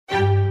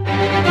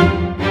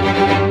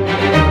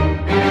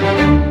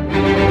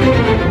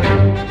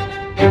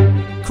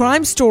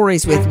Crime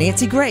Stories with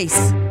Nancy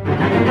Grace.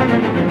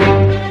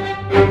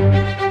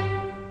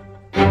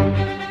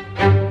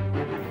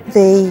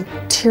 The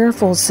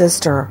tearful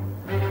sister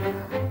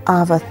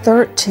of a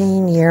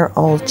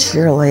 13-year-old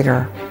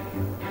cheerleader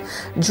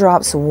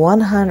drops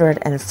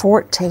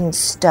 114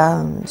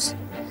 stones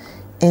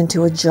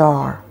into a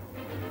jar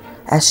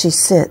as she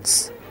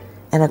sits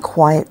in a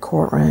quiet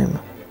courtroom.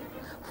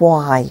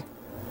 Why?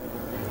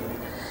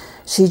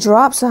 She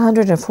drops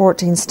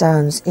 114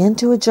 stones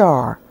into a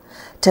jar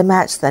to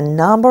match the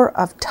number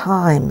of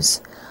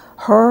times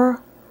her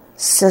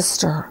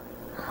sister,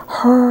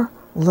 her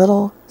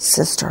little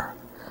sister,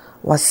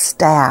 was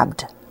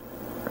stabbed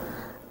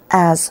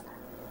as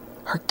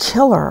her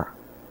killer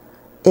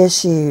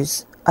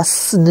issues a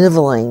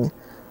sniveling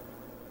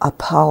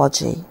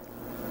apology,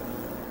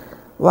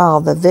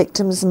 while the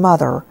victim's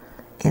mother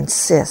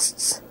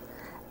insists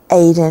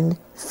Aiden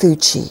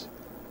Fucci,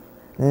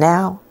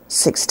 now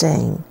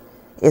 16,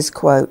 is,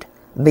 quote,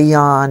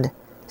 beyond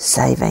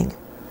saving.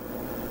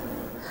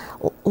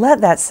 Let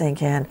that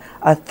sink in.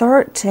 A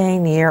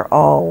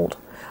 13-year-old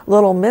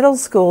little middle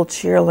school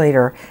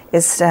cheerleader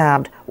is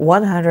stabbed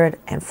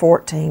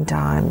 114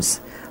 times.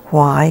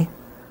 Why?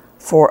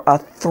 For a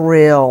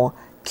thrill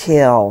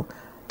kill,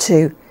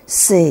 to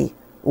see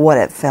what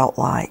it felt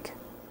like.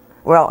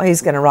 Well,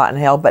 he's going to rot in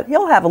hell, but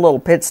he'll have a little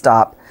pit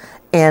stop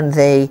in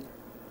the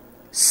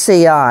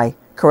CI,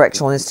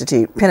 Correctional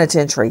Institute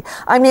Penitentiary.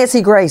 I'm Nancy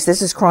Grace.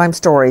 This is Crime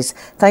Stories.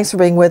 Thanks for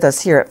being with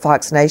us here at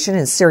Fox Nation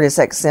and Sirius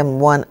XM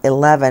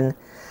 111.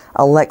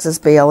 Alexis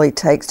Bailey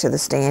takes to the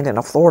stand in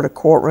a Florida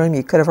courtroom.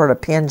 You could have heard a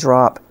pin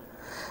drop,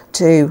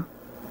 to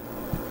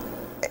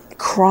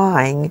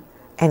crying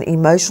and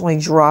emotionally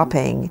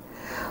dropping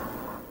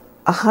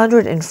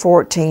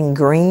 114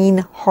 green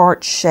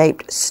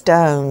heart-shaped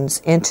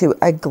stones into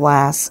a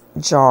glass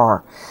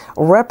jar,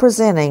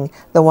 representing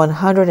the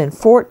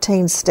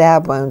 114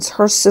 stab wounds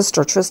her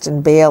sister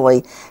Tristan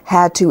Bailey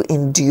had to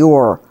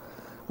endure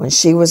when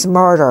she was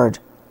murdered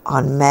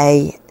on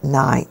May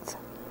 9th.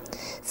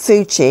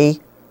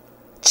 Fucci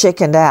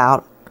chickened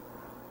out,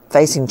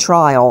 facing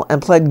trial,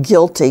 and pled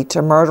guilty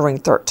to murdering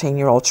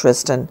 13-year-old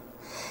Tristan.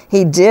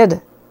 He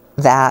did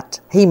that.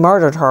 He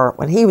murdered her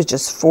when he was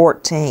just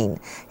 14.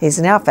 He's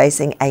now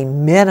facing a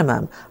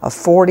minimum of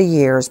 40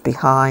 years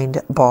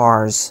behind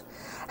bars.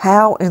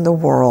 How in the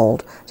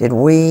world did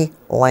we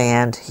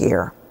land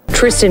here?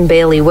 Tristan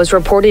Bailey was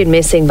reported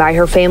missing by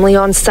her family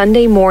on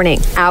Sunday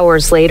morning.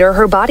 Hours later,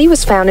 her body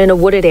was found in a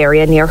wooded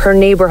area near her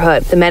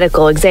neighborhood. The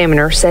medical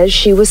examiner says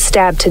she was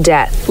stabbed to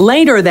death.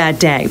 Later that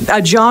day,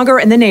 a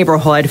jogger in the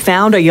neighborhood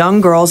found a young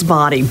girl's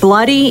body,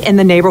 bloody in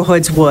the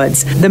neighborhood's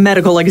woods. The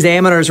medical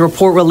examiner's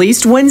report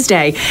released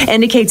Wednesday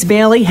indicates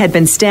Bailey had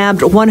been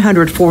stabbed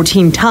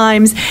 114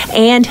 times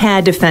and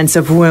had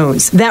defensive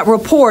wounds. That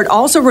report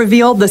also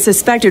revealed the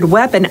suspected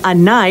weapon, a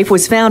knife,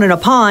 was found in a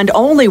pond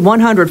only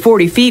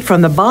 140 feet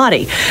from the body.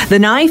 The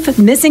knife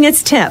missing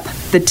its tip.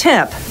 The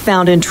tip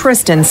found in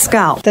Tristan's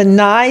scalp. The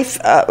knife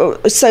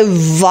so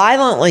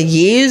violently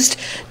used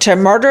to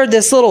murder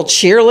this little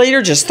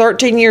cheerleader, just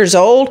 13 years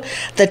old.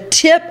 The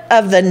tip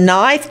of the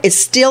knife is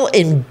still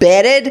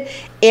embedded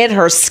in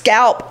her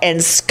scalp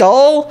and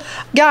skull.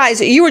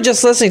 Guys, you were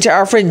just listening to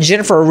our friend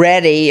Jennifer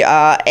Reddy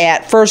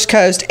at First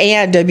Coast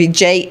and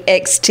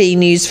WJXT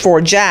News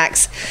 4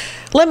 Jax.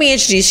 Let me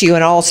introduce you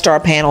an all-star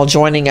panel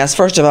joining us.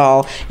 First of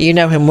all, you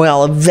know him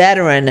well, a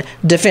veteran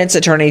defense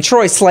attorney,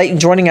 Troy Slayton,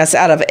 joining us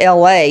out of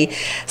L.A.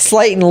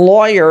 Slayton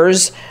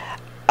Lawyers.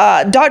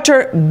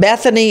 Dr.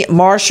 Bethany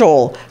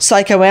Marshall,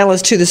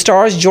 psychoanalyst to the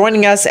stars,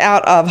 joining us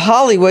out of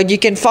Hollywood. You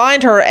can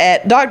find her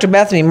at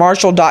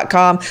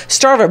drbethanymarshall.com.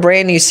 Start of a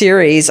brand new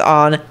series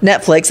on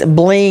Netflix,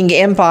 Bling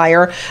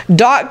Empire.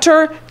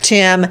 Dr.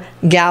 Tim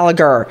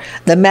Gallagher,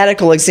 the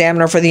medical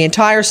examiner for the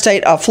entire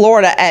state of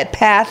Florida at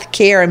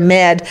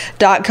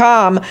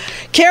pathcaremed.com.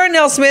 Karen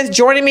L. Smith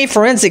joining me,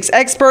 forensics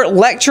expert,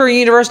 lecturer,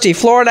 University of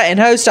Florida, and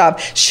host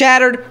of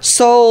Shattered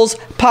Souls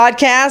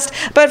podcast.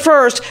 But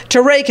first,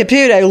 to Ray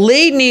Caputo,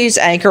 lead news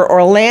anchor,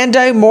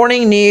 Orlando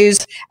Morning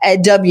News at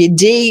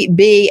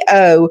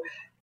WDBO.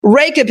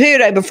 Ray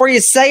Caputo, before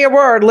you say a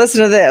word,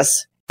 listen to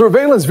this.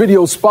 Surveillance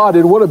video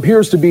spotted what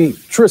appears to be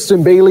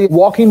Tristan Bailey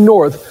walking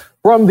north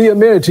from the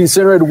amenity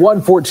center at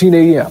 1:14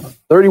 a.m.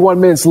 31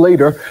 minutes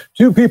later,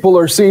 two people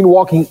are seen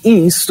walking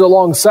east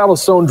along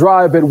Saddlestone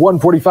Drive at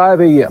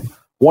 1:45 a.m.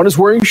 One is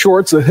wearing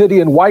shorts, a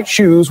hoodie, and white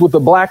shoes with the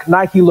black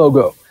Nike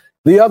logo.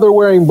 The other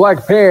wearing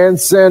black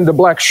pants and a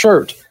black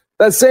shirt.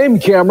 That same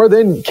camera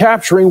then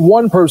capturing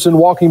one person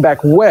walking back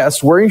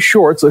west wearing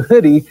shorts, a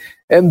hoodie,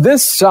 and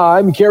this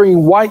time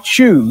carrying white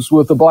shoes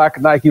with the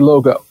black Nike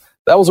logo.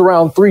 That was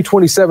around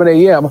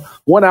 3:27 a.m.,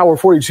 1 hour,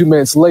 42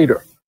 minutes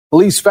later.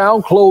 Police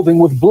found clothing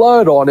with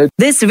blood on it.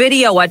 This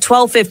video at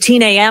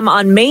 12:15 a.m.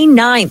 on May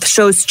 9th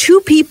shows two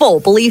people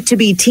believed to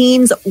be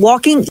teens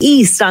walking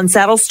east on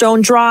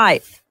Saddlestone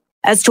Drive.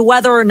 As to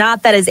whether or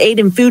not that is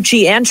Aiden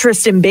Fucci and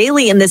Tristan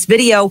Bailey in this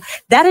video,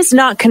 that is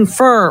not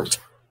confirmed.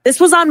 This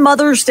was on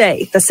Mother's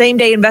Day, the same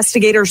day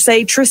investigators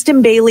say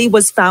Tristan Bailey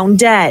was found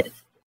dead.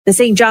 The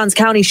St. Johns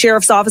County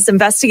Sheriff's Office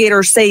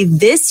investigators say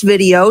this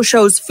video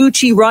shows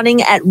Fucci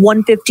running at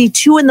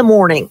 1:52 in the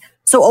morning.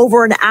 So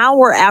over an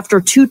hour after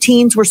two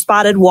teens were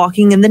spotted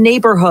walking in the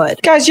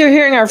neighborhood. Guys, you're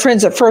hearing our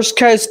friends at First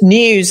Coast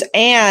News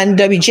and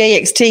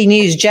WJXT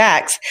News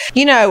Jax.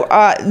 You know,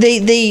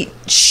 the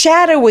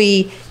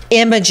shadowy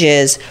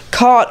images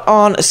caught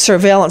on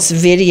surveillance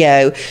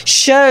video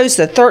shows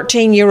the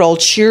 13-year-old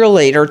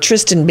cheerleader,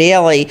 Tristan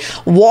Bailey,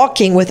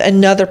 walking with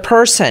another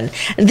person.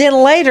 And then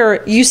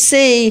later, you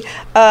see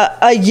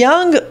a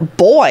young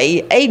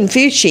boy, Aiden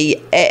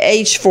Fucci,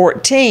 age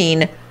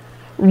 14,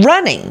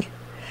 running.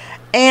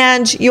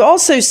 And you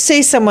also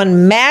see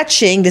someone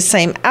matching the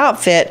same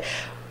outfit,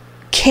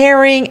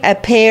 carrying a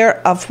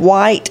pair of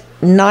white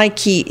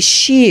Nike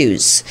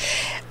shoes.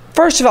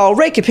 First of all,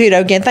 Ray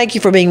Caputo, again, thank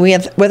you for being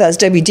with us,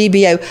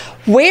 WDBO.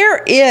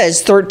 Where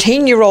is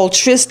 13-year-old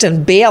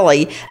Tristan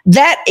Bailey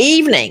that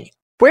evening?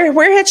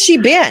 Where had she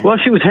been? Well,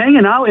 she was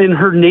hanging out in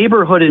her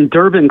neighborhood in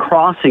Durbin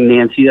Crossing,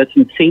 Nancy. That's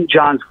in St.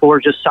 John's,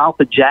 Florida, just south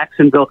of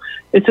Jacksonville.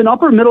 It's an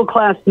upper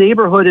middle-class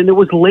neighborhood, and it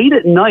was late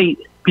at night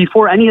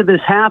before any of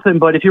this happened.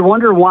 But if you're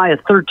wondering why a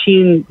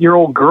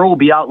 13-year-old girl would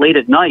be out late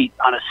at night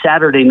on a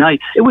Saturday night,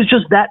 it was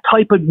just that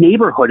type of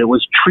neighborhood. It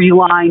was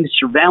tree-lined,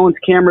 surveillance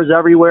cameras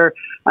everywhere.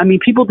 I mean,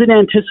 people didn't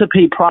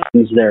anticipate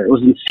problems there. It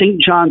was in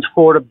St. John's,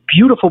 Florida,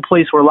 beautiful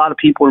place where a lot of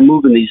people are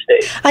moving these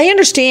days. I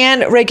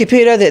understand, Ray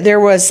Caputo, that there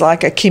was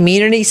like a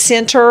community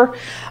center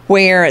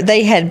where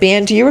they had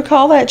been. Do you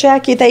recall that,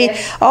 Jackie?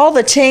 All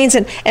the teens,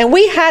 and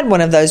we had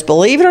one of those,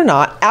 believe it or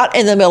not, out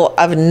in the middle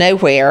of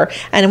nowhere.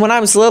 And when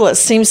I was little, it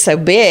seemed so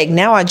big.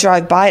 Now I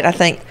drive by it and I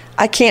think,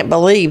 I can't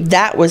believe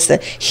that was the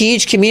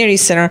huge community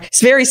center.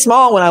 It's very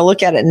small when I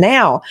look at it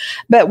now,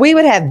 but we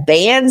would have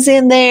bands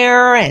in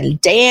there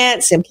and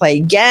dance and play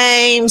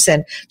games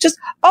and just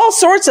all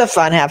sorts of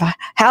fun. Have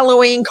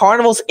Halloween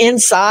carnivals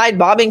inside,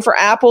 bobbing for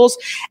apples,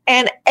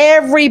 and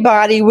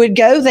everybody would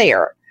go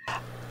there.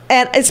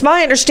 And it's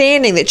my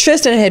understanding that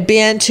Tristan had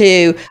been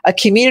to a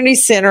community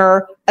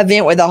center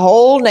event with the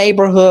whole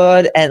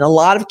neighborhood and a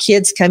lot of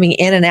kids coming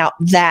in and out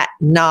that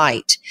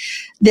night.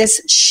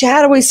 This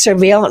shadowy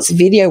surveillance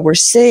video we're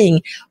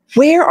seeing,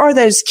 where are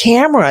those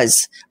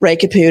cameras, Ray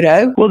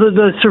Caputo? Well,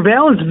 the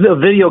surveillance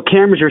video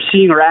cameras you're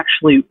seeing are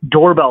actually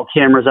doorbell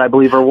cameras, I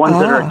believe, or ones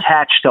that are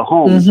attached to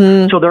homes.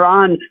 Mm-hmm. So they're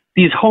on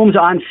these homes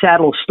on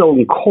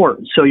Saddlestone Court.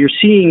 So you're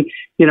seeing,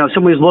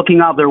 somebody's looking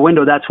out their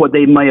window. That's what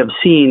they may have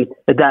seen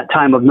at that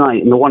time of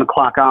night in the 1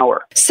 o'clock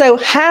hour. So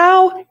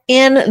how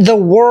in the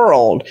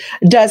world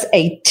does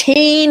a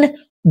teen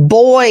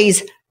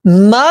boy's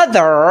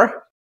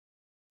mother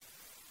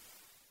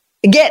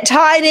get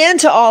tied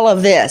into all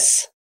of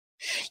this?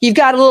 You've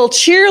got a little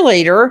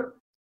cheerleader,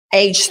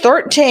 age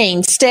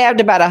 13,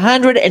 stabbed about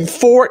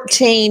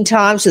 114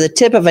 times with the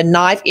tip of a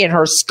knife in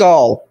her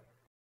skull.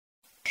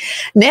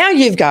 Now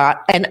you've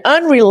got an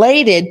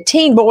unrelated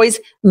teen boy's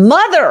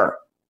mother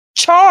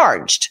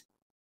charged.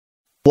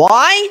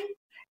 Why?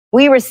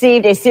 We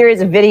received a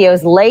series of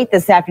videos late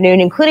this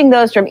afternoon, including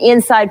those from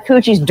inside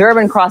Fucci's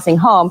Durbin Crossing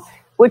home,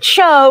 which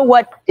show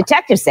what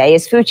detectives say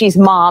is Fucci's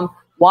mom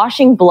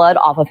washing blood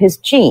off of his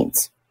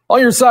jeans. On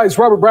your sides,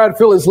 Robert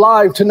Bradfield is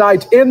live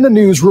tonight in the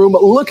newsroom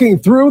looking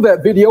through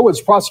that video as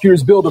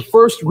prosecutors build a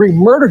first-degree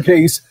murder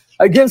case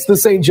against the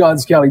St.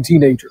 Johns County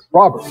teenager.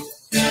 Robert.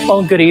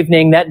 Well, good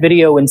evening. That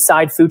video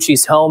inside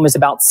Fucci's home is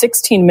about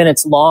 16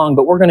 minutes long,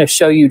 but we're going to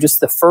show you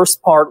just the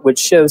first part, which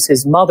shows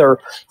his mother,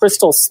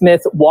 Crystal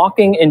Smith,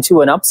 walking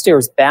into an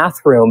upstairs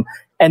bathroom.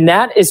 And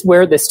that is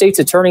where the state's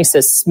attorney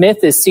says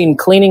Smith is seen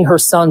cleaning her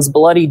son's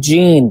bloody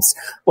jeans.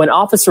 When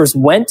officers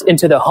went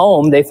into the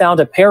home, they found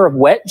a pair of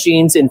wet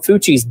jeans in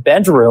Fucci's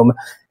bedroom.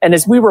 And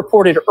as we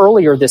reported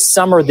earlier this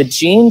summer, the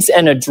jeans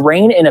and a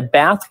drain in a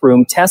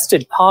bathroom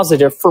tested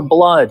positive for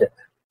blood.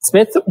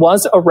 Smith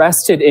was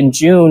arrested in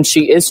June.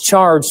 She is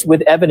charged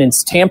with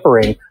evidence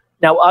tampering.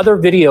 Now, other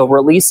video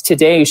released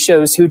today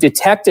shows who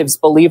detectives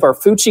believe are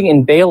Fucci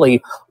and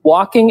Bailey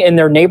walking in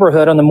their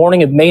neighborhood on the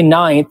morning of May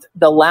 9th,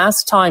 the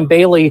last time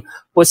Bailey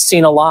was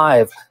seen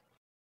alive.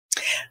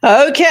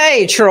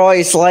 Okay,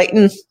 Troy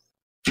Slayton,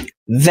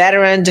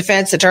 veteran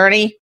defense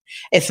attorney.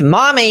 If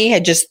mommy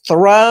had just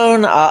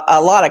thrown a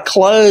lot of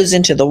clothes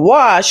into the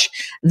wash,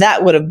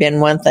 that would have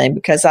been one thing,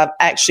 because I've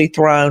actually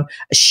thrown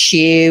a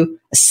shoe,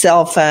 a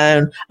cell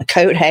phone, a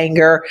coat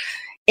hanger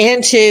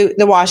into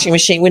the washing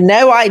machine with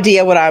no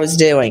idea what I was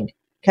doing.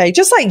 Okay,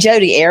 just like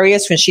Jodi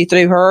Arias when she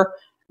threw her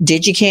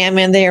Digicam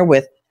in there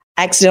with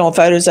accidental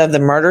photos of the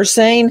murder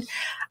scene.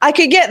 I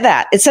could get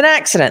that. It's an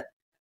accident.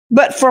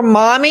 But for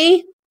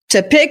mommy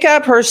to pick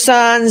up her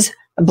son's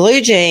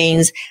blue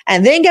jeans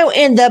and then go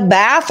in the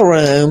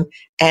bathroom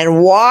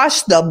and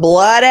wash the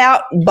blood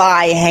out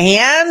by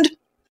hand,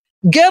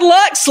 Good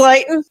luck,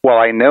 Slayton. Well,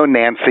 I know,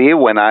 Nancy,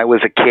 when I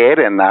was a kid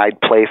and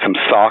I'd play some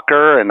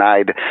soccer and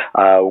I'd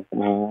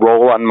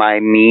roll on my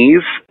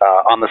knees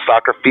on the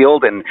soccer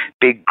field and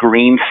big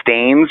green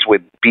stains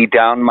would be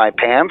down my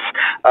pants,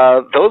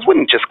 those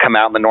wouldn't just come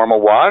out in the normal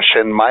wash.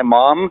 And my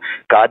mom,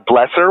 God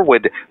bless her,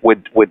 would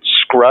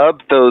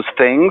scrub those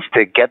things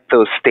to get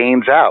those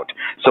stains out.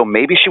 So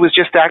maybe she was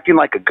just acting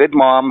like a good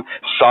mom,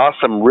 saw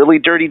some really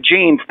dirty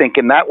jeans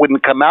thinking that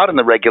wouldn't come out in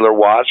the regular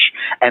wash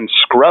and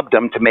scrubbed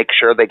them to make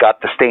sure they got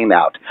the stain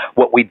out.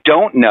 What we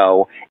don't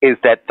know is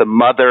that the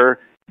mother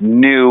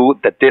knew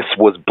that this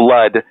was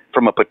blood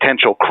from a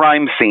potential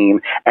crime scene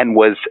and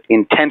was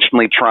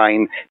intentionally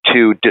trying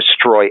to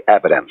destroy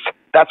evidence.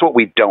 That's what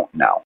we don't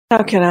know.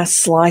 How can I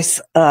slice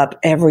up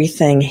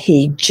everything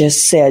he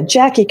just said?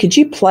 Jackie, could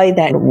you play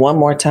that one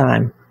more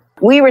time?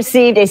 We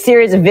received a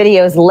series of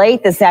videos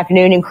late this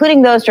afternoon,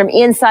 including those from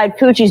inside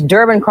Fucci's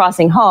Durbin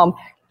Crossing home,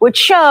 which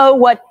show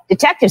what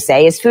detectives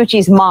say is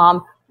Fucci's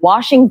mom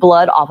washing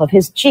blood off of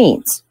his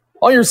jeans.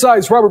 On your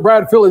sides, Robert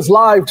Bradfield is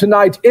live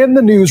tonight in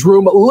the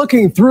newsroom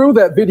looking through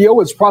that video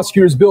as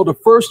prosecutors build a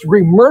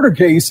first-degree murder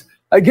case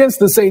against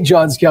the St.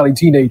 Johns County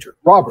teenager.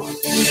 Robert.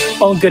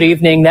 Well, good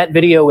evening. That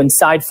video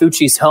inside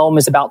Fucci's home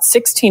is about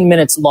 16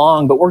 minutes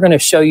long, but we're going to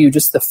show you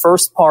just the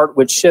first part,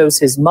 which shows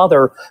his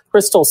mother,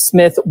 Crystal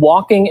Smith,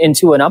 walking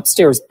into an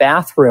upstairs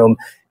bathroom.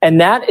 And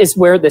that is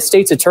where the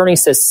state's attorney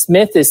says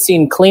Smith is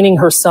seen cleaning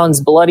her son's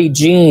bloody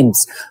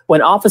jeans.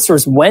 When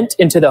officers went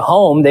into the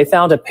home, they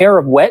found a pair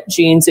of wet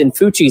jeans in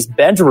Fucci's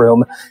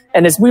bedroom.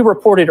 And as we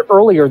reported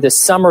earlier this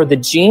summer, the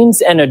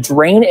jeans and a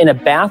drain in a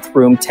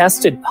bathroom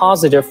tested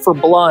positive for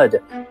blood.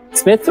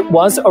 Smith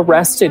was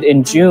arrested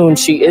in June.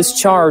 She is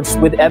charged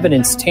with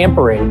evidence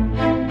tampering.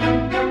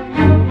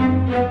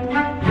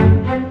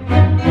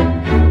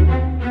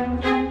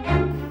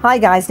 Hi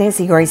guys,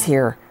 Nancy Grace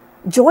here.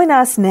 Join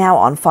us now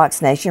on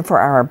Fox Nation for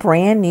our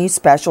brand new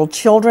special,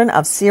 Children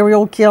of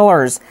Serial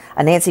Killers,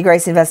 a Nancy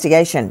Grace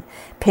investigation.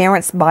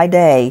 Parents by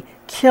day,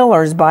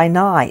 killers by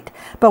night.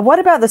 But what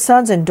about the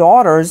sons and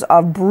daughters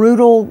of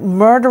brutal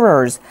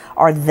murderers?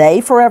 Are they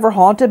forever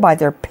haunted by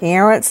their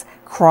parents'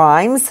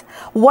 crimes?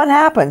 What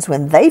happens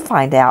when they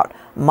find out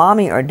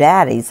mommy or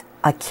daddy's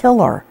a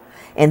killer?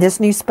 In this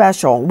new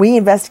special, we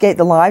investigate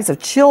the lives of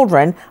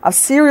children of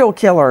serial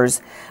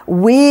killers,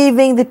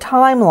 weaving the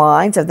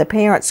timelines of the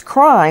parents'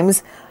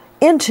 crimes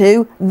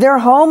into their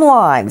home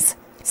lives.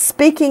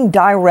 Speaking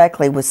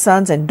directly with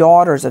sons and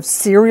daughters of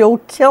serial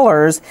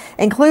killers,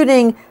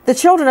 including the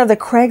children of the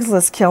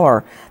Craigslist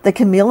killer, the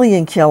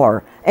chameleon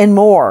killer, and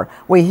more.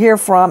 We hear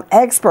from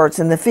experts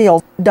in the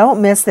field.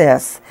 Don't miss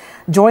this.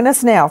 Join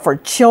us now for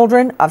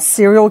Children of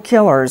Serial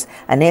Killers,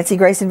 a Nancy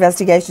Grace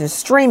investigation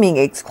streaming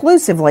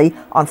exclusively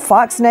on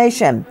Fox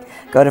Nation.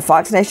 Go to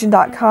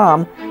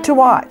foxnation.com to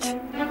watch.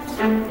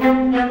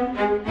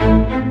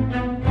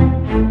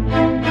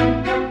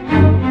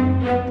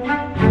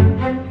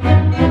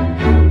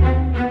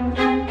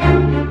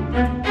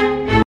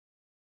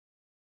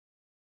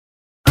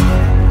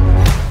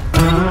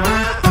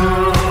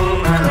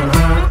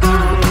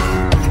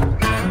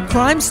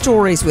 Crime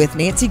Stories with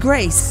Nancy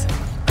Grace.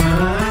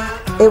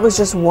 It was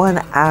just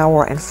 1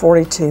 hour and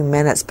 42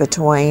 minutes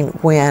between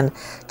when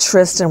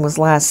Tristan was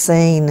last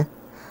seen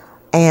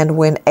and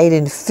when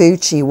Aiden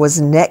Fucci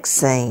was next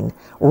seen,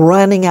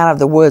 running out of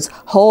the woods,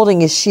 holding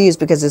his shoes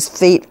because his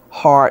feet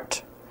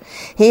hurt.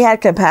 He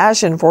had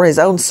compassion for his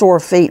own sore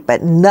feet,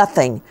 but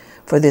nothing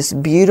for this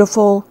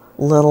beautiful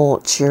little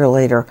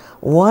cheerleader.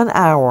 1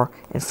 hour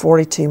and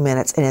 42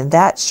 minutes, and in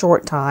that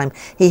short time,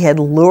 he had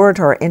lured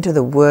her into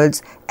the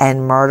woods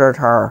and murdered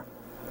her.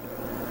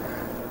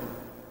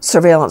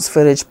 Surveillance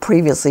footage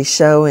previously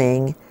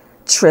showing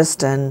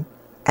Tristan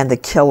and the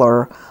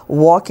killer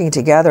walking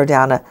together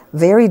down a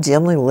very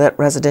dimly lit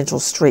residential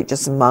street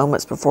just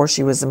moments before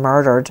she was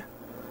murdered.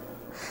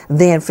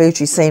 Then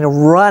Fucci seen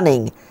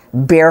running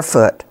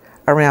barefoot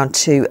around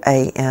 2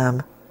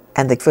 a.m.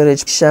 and the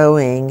footage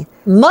showing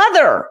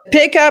mother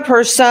pick up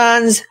her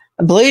son's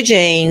blue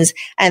jeans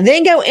and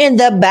then go in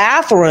the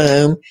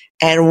bathroom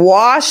and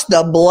wash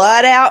the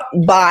blood out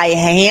by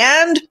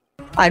hand.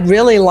 I'd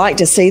really like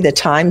to see the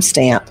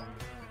timestamp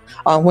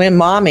on when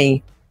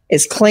mommy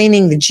is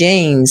cleaning the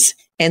jeans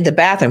in the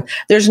bathroom.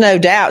 There's no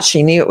doubt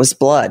she knew it was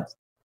blood,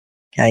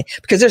 okay,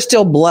 because there's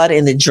still blood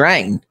in the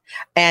drain,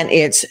 and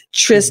it's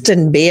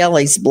Tristan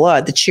Bailey's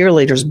blood, the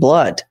cheerleader's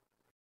blood.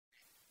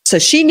 So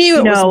she knew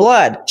it was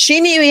blood.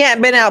 She knew he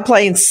hadn't been out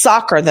playing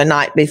soccer the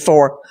night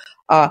before.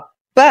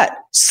 But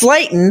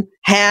Slayton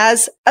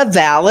has a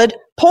valid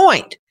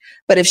point.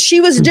 But if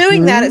she was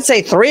doing that at,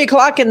 say, 3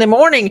 o'clock in the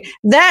morning,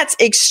 that's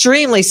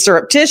extremely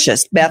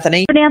surreptitious,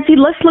 Bethany. Nancy,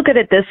 let's look at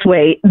it this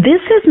way.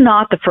 This is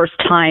not the first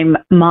time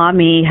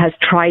mommy has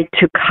tried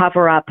to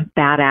cover up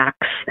bad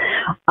acts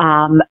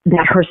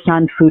that her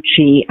son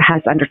Fucci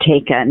has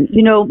undertaken.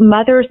 You know,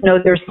 mothers know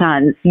their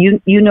sons.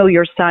 You know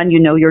your son, you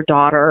know your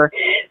daughter.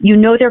 You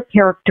know their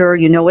character.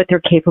 You know what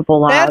they're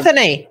capable of.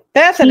 Bethany,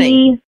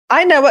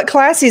 I know what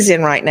class he's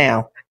in right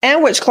now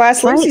and which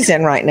class Lucy's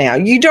in right now.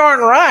 You darn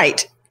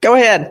right. Go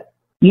ahead.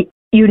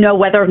 You know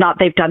whether or not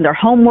they've done their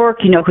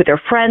homework. You know who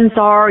their friends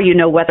are. You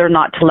know whether or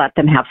not to let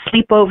them have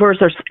sleepovers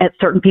or at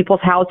certain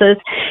people's houses.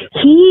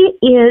 He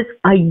is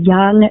a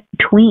young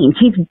tween.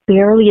 He's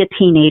barely a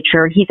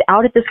teenager. He's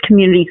out at this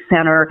community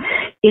center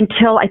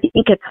until I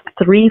think it's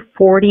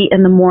 3:40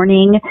 in the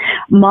morning.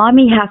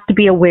 Mommy has to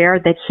be aware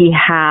that he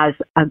has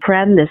a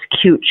friend, this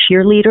cute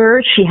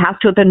cheerleader. She has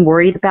to have been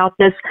worried about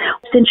this.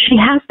 And she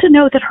has to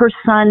know that her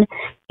son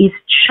is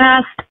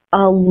just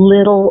a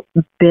little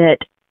bit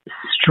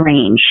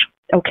strange.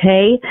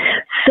 Okay,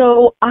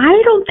 so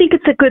I don't think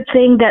it's a good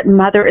thing that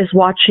mother is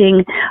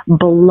watching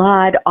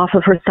blood off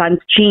of her son's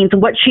jeans.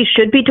 What she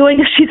should be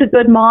doing, if she's a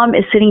good mom,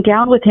 is sitting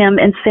down with him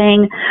and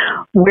saying,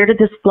 where did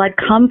this blood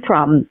come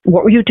from?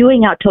 What were you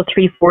doing out till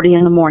 3:40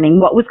 in the morning?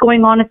 What was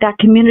going on at that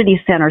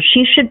community center?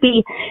 She should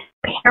be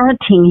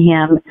parenting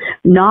him,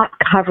 not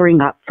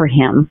covering up for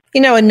him.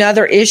 You know,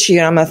 another issue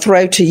I'm going to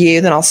throw to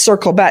you, then I'll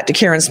circle back to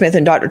Karen Smith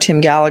and Dr.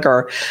 Tim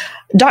Gallagher.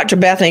 Dr.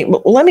 Bethany,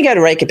 let me go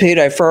to Ray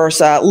Caputo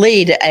first,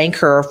 lead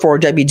anchor for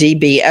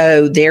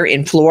WDBO there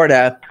in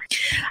Florida.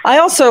 I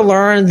also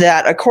learned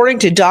that according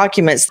to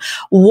documents,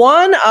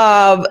 one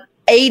of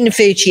Aiden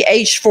Fucci,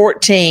 age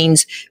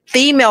 14's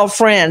female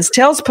friends,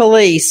 tells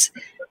police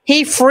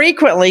he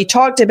frequently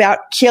talked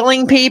about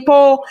killing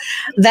people,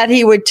 that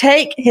he would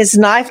take his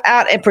knife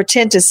out and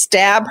pretend to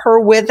stab her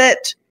with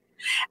it,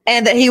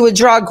 and that he would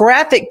draw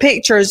graphic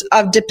pictures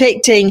of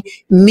depicting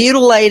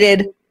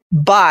mutilated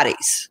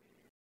bodies.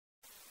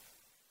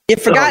 You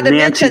forgot to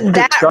mention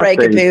that, Ray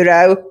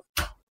Caputo.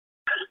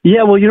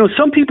 Yeah, well, you know,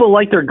 some people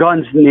like their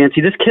guns,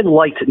 Nancy. This kid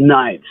liked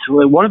knives.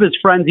 One of his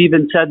friends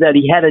even said that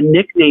he had a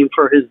nickname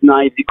for his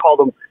knives. He called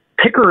them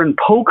Picker and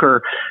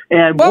Poker.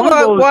 And one of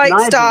those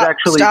knives is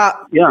actually...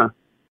 Stop. Yeah.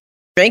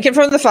 Drinking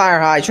from the fire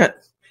hydrant.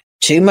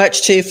 Too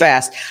much, too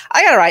fast.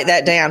 I got to write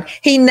that down.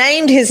 He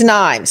named his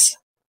knives.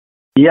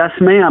 Yes,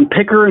 ma'am.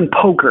 Picker and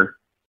Poker.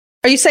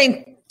 Are you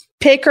saying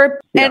picker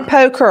and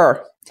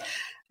poker?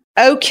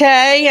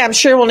 Okay, I'm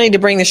sure we'll need to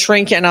bring the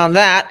shrink in on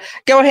that.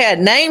 Go ahead.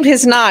 Named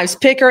his knives,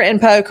 picker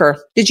and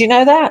poker. Did you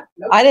know that?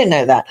 I didn't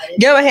know that.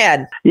 Go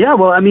ahead. Yeah,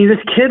 well, I mean,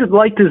 this kid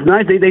liked his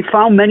knives. They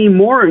found many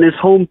more in his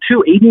home,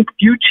 too. Aiden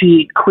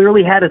Fucci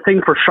clearly had a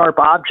thing for sharp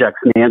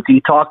objects, Nancy.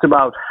 He talked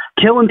about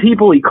killing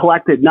people. He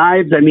collected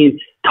knives. I mean,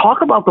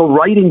 talk about the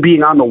writing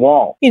being on the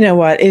wall. You know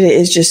what? It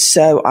is just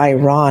so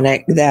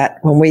ironic that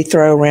when we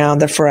throw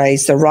around the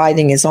phrase, the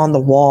writing is on the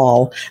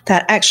wall,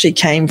 that actually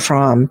came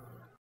from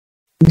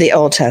the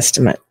Old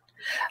Testament.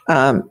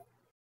 And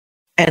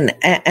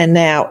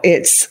now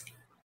it's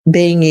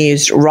being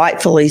used,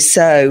 rightfully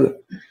so,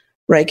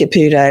 Ray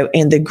Caputo,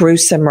 in the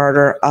gruesome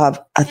murder of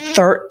a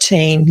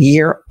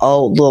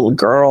 13-year-old little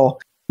girl.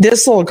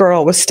 This little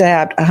girl was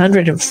stabbed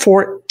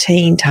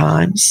 114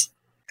 times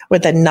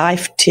with a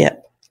knife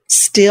tip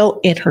still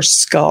in her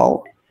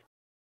skull.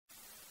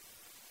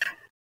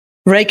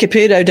 Ray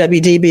Caputo,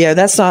 WDBO,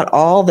 that's not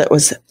all that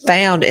was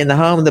found in the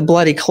home, the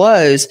bloody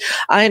clothes.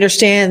 I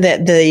understand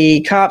that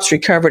the cops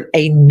recovered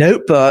a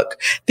notebook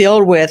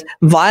filled with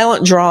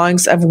violent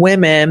drawings of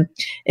women,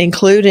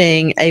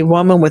 including a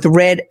woman with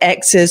red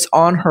X's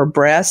on her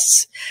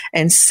breasts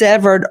and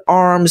severed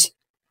arms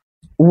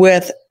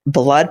with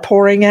blood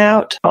pouring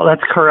out. Oh,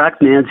 that's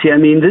correct, Nancy. I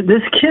mean,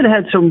 this kid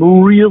had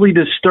some really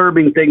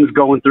disturbing things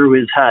going through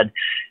his head.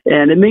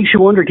 And it makes you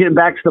wonder, getting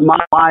back to the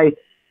mom, why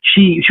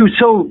she was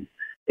so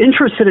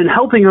interested in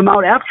helping him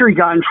out after he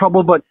got in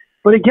trouble. But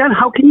again,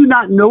 how can you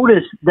not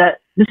notice that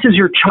this is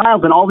your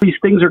child and all these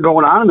things are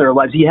going on in their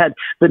lives? He had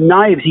the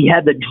knives, he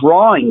had the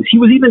drawings. He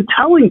was even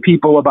telling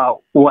people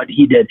about what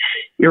he did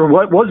or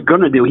what was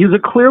going to do. He was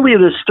clearly a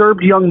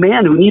disturbed young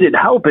man who needed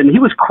help, and he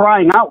was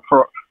crying out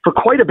for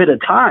quite a bit of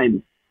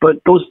time. But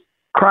those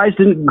cries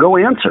didn't go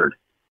answered.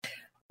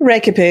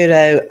 Ray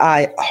Caputo,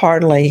 I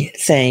hardly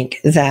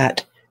think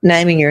that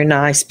naming your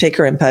knives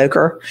picker and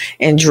poker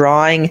and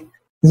drawing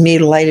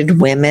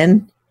mutilated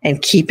women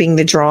and keeping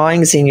the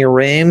drawings in your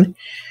room,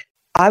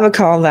 I would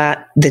call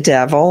that the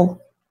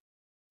devil,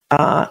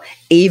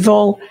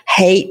 evil,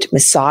 hate,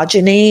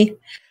 misogyny.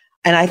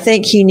 And I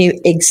think he knew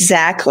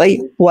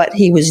exactly what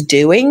he was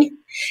doing.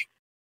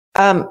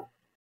 I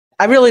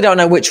really don't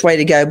know which way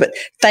to go, but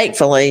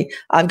thankfully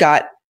I've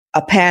got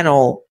a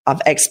panel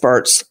of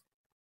experts.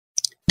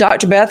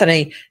 Dr.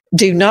 Bethany,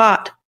 do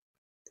not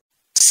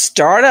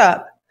start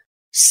up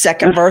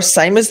second verse,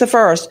 same as the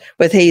first,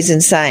 with he's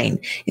insane.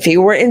 If he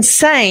were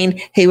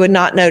insane, he would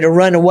not know to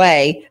run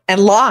away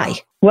and lie.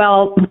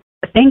 Well,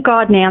 thank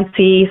God,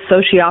 Nancy,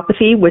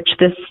 sociopathy, which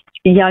this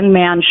young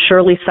man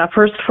surely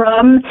suffers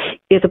from,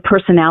 is a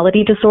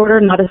personality disorder,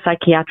 not a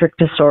psychiatric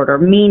disorder,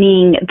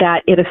 meaning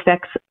that it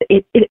affects,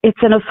 it's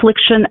an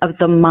affliction of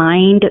the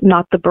mind,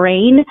 not the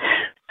brain.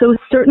 So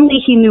certainly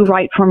he knew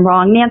right from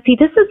wrong. Nancy,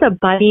 this is a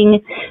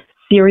budding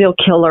serial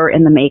killer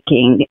in the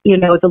making. You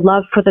know, the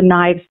love for the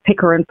knives,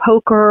 picker and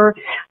poker,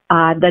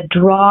 the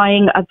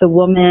drawing of the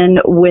woman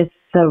with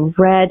the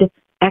red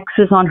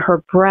X's on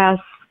her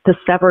breasts, the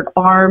severed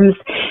arms.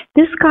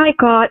 This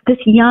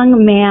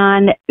young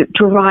man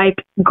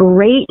derived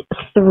great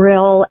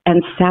thrill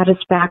and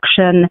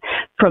satisfaction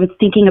from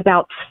thinking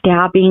about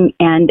stabbing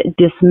and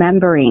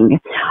dismembering.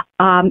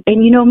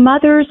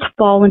 Mothers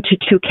fall into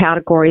two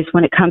categories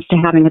when it comes to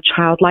having a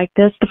child like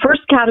this. The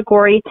first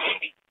category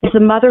is a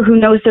mother who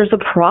knows there's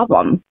a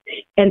problem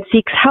and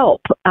seeks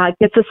help,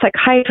 gets a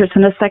psychiatrist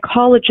and a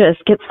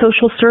psychologist, gets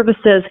social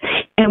services,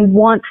 and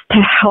wants to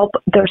help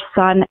their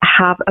son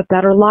have a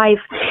better life.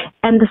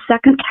 And the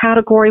second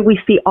category we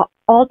see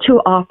all too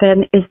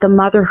often is the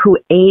mother who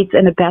aids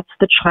and abets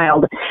the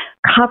child,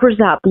 covers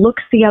up,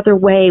 looks the other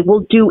way,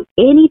 will do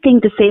anything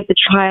to save the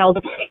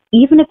child,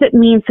 even if it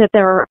means that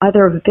there are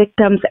other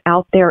victims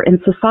out there in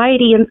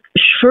society. And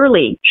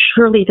surely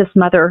this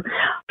mother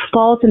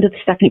falls into the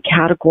second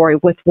category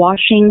with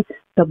washing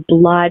the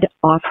blood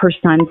off her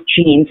son's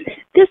jeans.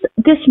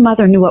 This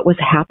mother knew what was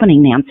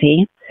happening,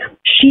 Nancy.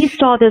 She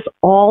saw this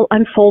all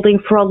unfolding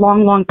for a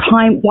long, long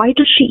time. Why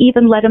does she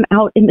even let him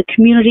out in the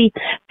community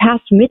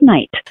past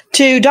midnight?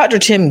 To Dr.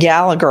 Tim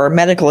Gallagher,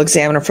 medical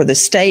examiner for the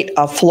state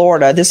of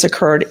Florida. This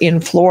occurred in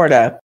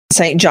Florida,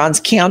 St. Johns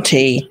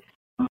County.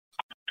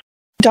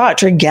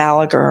 Dr.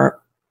 Gallagher,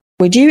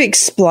 would you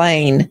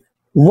explain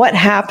what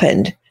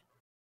happened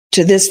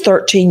to this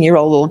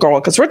 13-year-old little girl?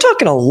 Because we're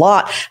talking a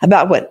lot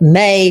about what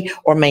may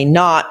or may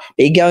not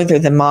be going through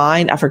the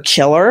mind of her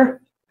killer.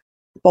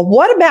 But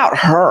what about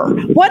her?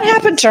 What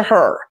happened to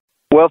her?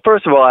 Well,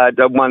 first of all, I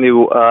want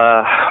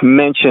to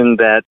mention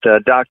that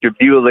Dr.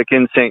 Bulick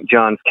in St.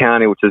 Johns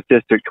County, which is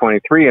District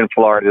 23 in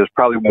Florida, is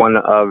probably one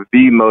of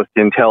the most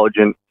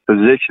intelligent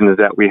physicians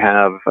that we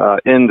have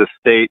in the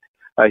state.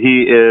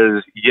 He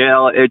is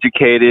Yale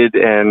educated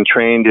and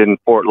trained in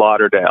Fort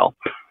Lauderdale.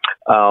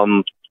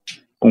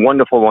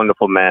 Wonderful,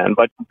 wonderful man.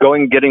 But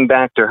getting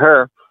back to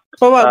her.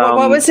 Well,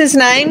 what was his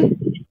name?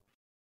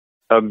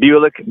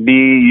 Bulick,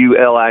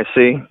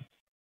 Bulic.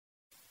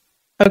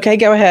 Okay,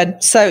 go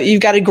ahead. So you've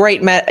got a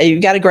great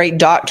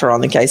doctor on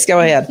the case. Go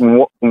ahead.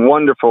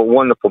 Wonderful,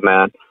 wonderful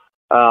man.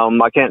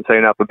 I can't say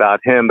enough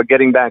about him. But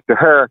getting back to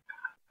her,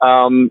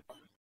 so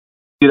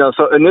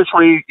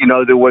initially,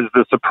 there was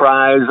the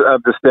surprise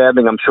of the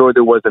stabbing. I'm sure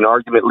there was an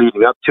argument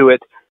leading up to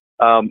it.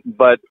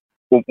 But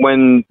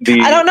when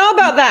I don't know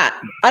about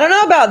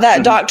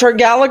that, Dr.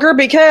 Gallagher,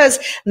 because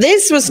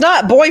this was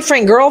not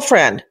boyfriend,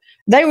 girlfriend.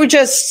 They were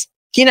just,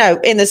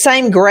 in the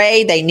same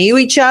grade. They knew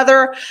each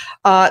other.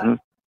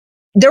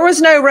 There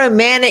was no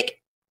romantic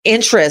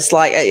interest,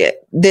 like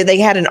they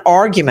had an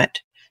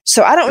argument.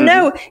 So I don't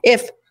know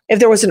if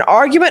there was an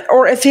argument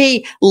or if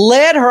he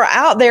led her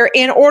out there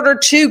in order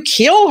to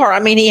kill her. I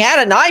mean, he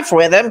had a knife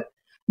with him,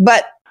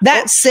 but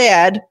that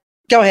said,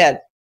 go ahead.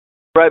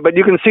 Right, but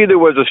you can see there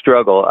was a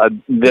struggle.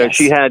 Yes.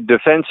 She had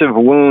defensive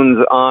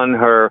wounds on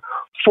her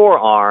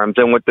forearms,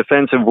 and what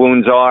defensive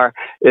wounds are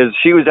is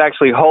she was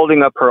actually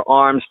holding up her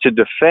arms to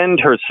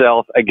defend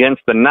herself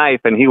against the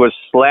knife, and he was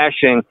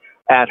slashing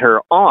at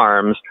her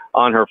arms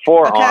on her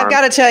forearm. Okay, I've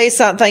got to tell you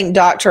something,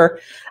 doctor.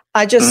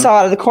 I just saw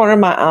out of the corner of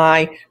my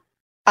eye.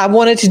 I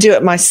wanted to do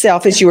it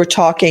myself as you were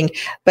talking,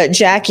 but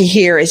Jackie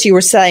here, as you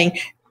were saying,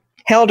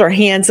 held her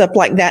hands up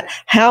like that.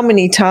 How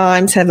many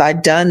times have I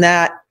done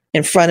that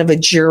in front of a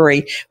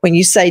jury? When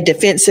you say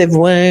defensive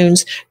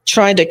wounds,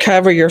 trying to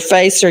cover your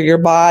face or your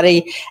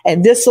body,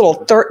 and this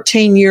little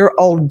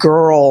 13-year-old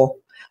girl,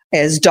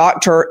 as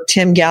Dr.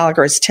 Tim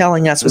Gallagher is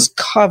telling us, was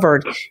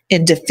covered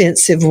in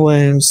defensive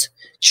wounds,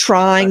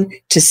 trying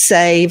to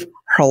save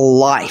her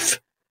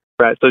life.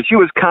 Right. So she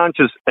was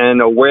conscious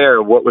and aware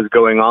of what was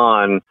going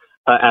on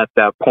at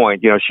that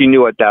point. She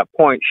knew at that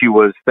point she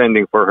was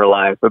fending for her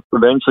life, but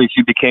eventually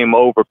she became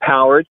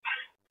overpowered,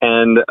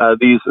 and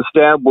these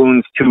stab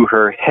wounds to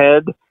her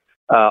head,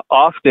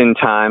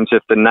 oftentimes,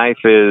 if the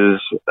knife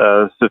is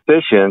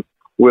sufficient,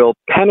 will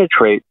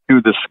penetrate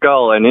through the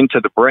skull and into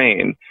the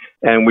brain.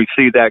 And we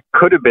see that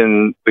could have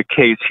been the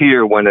case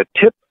here when a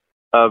tip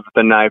of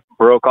the knife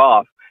broke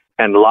off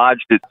and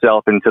lodged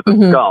itself into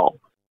the skull.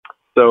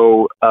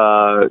 So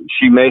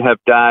she may have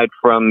died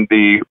from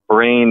the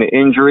brain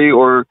injury,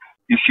 or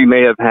she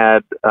may have had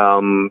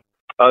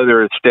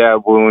other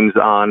stab wounds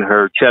on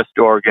her chest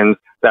organs,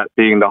 that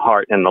being the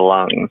heart and the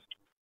lungs.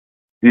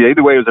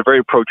 Either way, it was a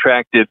very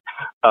protracted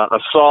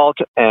assault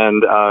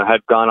and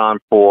had gone on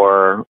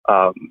for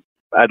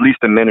at least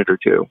a minute or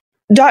two.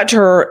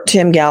 Dr.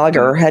 Tim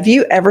Gallagher, have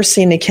you ever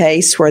seen a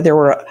case where there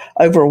were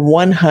over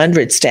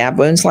 100 stab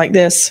wounds like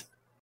this?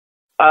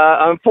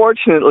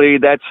 Unfortunately,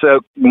 that's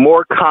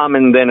more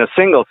common than a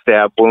single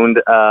stab wound.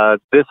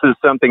 This is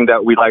something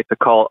that we like to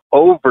call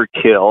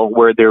overkill,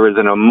 where there is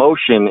an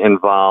emotion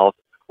involved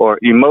or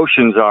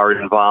emotions are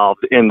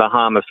involved in the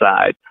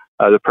homicide.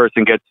 The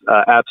person gets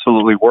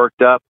absolutely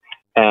worked up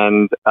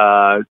and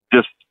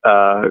just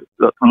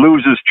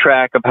loses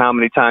track of how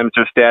many times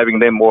they're stabbing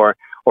them, or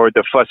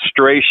the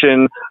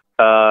frustration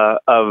of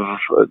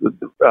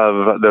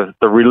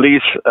the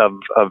release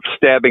of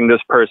stabbing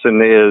this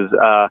person is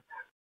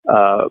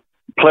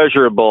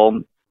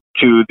pleasurable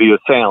to the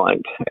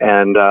assailant,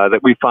 and that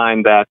we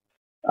find that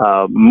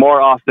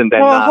more often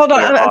than not. Hold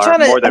on.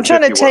 I'm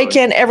trying to take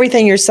in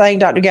everything you're saying,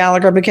 Dr.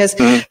 Gallagher, because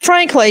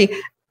frankly,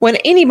 when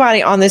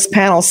anybody on this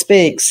panel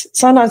speaks,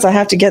 sometimes I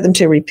have to get them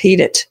to repeat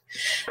it.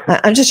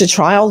 I'm just a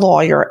trial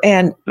lawyer,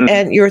 and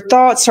your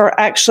thoughts are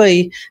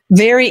actually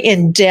very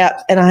in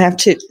depth, and I have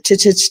to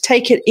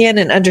take it in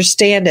and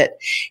understand it.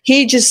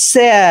 He just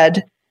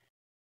said,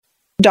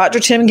 Dr.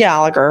 Tim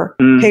Gallagher,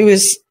 who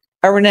is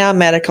a renowned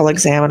medical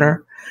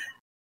examiner,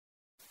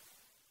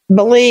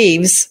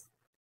 believes,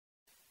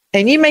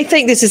 and you may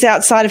think this is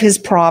outside of his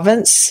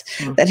province,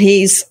 that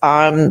he's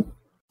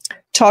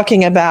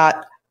talking about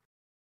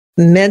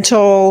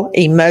mental,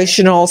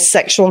 emotional,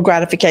 sexual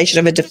gratification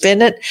of a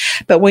defendant.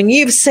 But when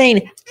you've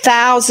seen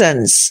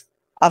thousands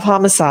of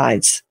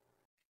homicides,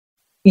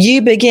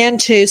 you begin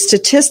to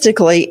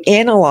statistically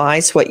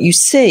analyze what you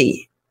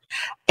see.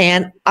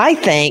 And I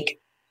think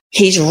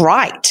he's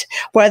right.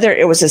 Whether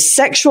it was a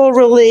sexual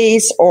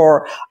release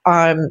or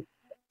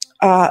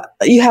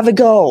you have a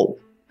goal.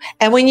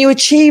 And when you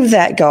achieve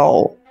that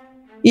goal,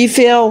 you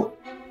feel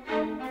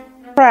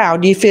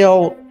proud, you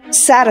feel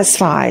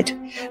satisfied.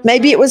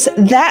 Maybe it was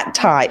that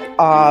type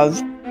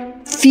of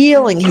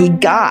feeling he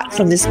got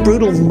from this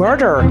brutal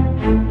murder.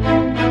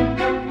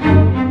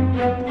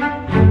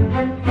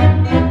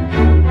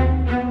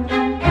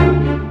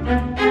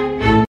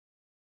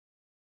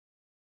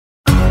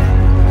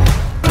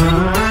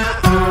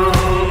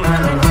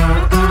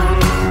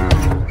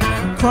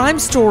 Crime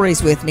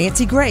Stories with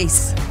Nancy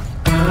Grace.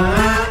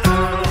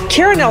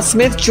 Karen L.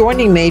 Smith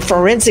joining me,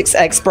 forensics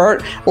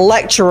expert,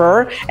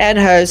 lecturer, and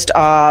host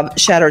of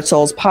Shattered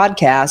Souls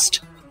podcast.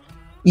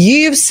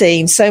 You've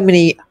seen so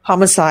many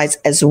homicides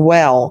as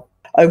well,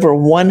 over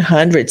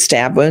 100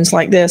 stab wounds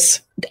like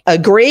this.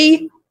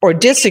 Agree or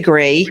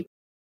disagree,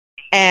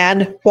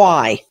 and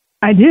why?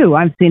 I do.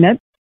 I've seen it,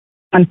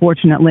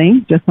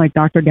 unfortunately, just like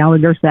Dr.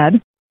 Gallagher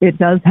said. It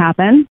does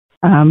happen,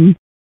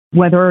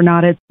 whether or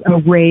not it's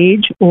a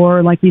rage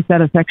or, like you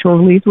said, a sexual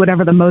release,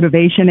 whatever the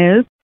motivation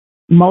is.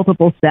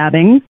 Multiple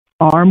stabbings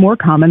are more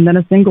common than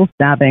a single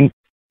stabbing.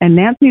 And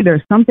Nancy,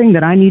 there's something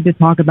that I need to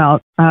talk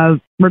about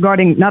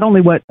regarding not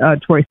only what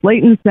Troy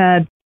Slayton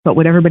said, but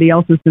what everybody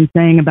else has been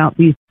saying about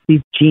these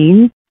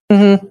genes.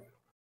 Mm-hmm.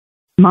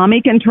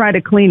 Mommy can try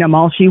to clean them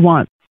all she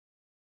wants,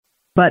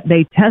 but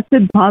they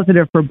tested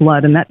positive for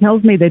blood, and that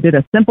tells me they did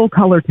a simple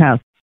color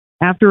test.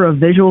 After a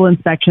visual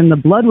inspection, the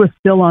blood was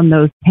still on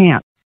those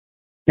pants.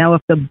 Now,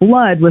 if the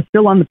blood was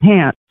still on the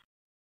pants,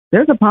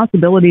 there's a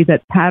possibility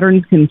that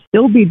patterns can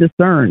still be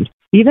discerned,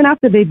 even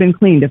after they've been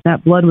cleaned, if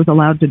that blood was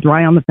allowed to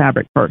dry on the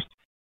fabric first.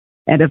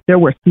 And if there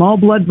were small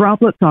blood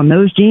droplets on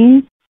those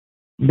jeans,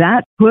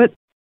 that put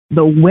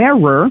the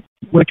wearer,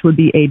 which would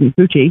be Aiden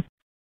Fucci,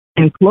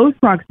 in close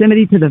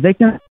proximity to the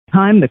victim at the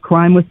time the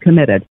crime was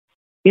committed.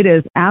 It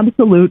is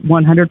absolute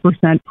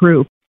 100%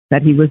 proof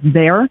that he was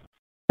there,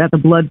 that the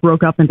blood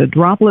broke up into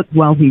droplets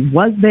while he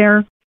was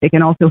there. It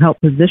can also help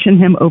position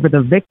him over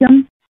the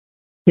victim.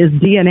 His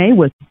DNA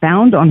was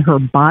found on her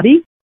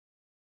body,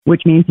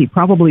 which means he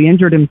probably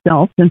injured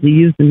himself since he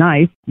used a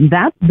knife.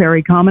 That's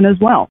very common as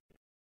well.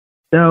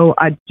 So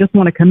I just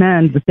want to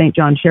commend the St.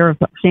 Johns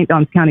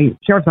County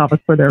Sheriff's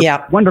Office for their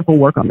wonderful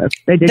work on this.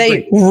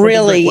 They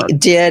really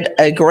did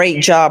a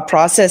great job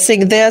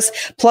processing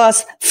this,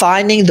 plus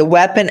finding the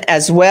weapon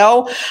as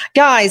well.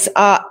 Guys,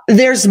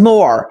 there's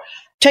more.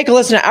 Take a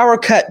listen to Hour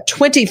Cut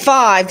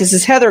 25. This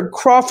is Heather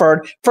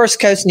Crawford, First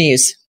Coast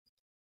News.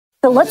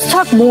 So let's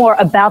talk more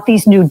about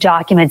these new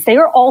documents. They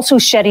are also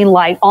shedding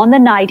light on the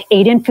night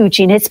Aiden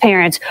Fucci and his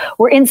parents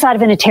were inside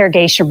of an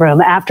interrogation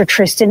room after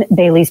Tristan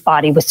Bailey's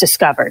body was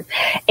discovered.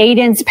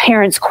 Aiden's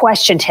parents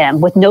questioned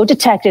him with no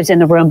detectives in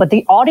the room, but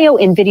the audio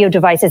and video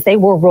devices, they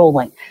were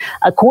rolling.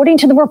 According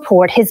to the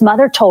report, his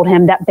mother told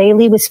him that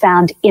Bailey was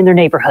found in their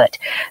neighborhood.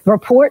 The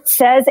report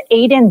says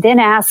Aiden then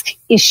asked,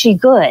 "Is she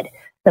good?"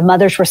 The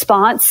mother's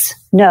response,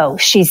 "No,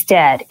 she's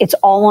dead. It's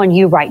all on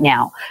you right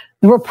now."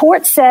 The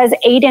report says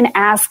Aiden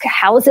asked,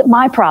 "How is it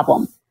my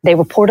problem?" They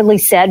reportedly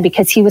said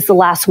because he was the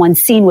last one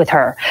seen with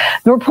her.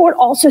 The report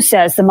also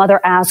says the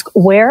mother asked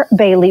where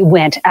Bailey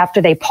went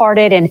after they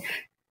parted, and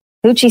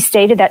Fucci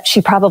stated that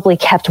she probably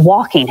kept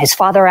walking. His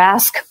father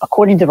asked,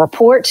 according to the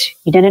report,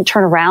 "You didn't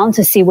turn around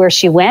to see where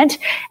she went?"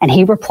 And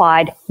he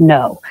replied,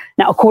 "No."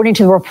 Now, according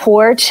to the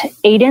report,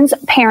 Aiden's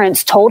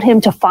parents told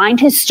him to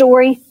find his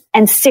story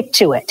and stick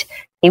to it.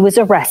 He was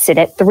arrested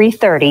at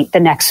 3:30 the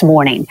next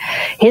morning.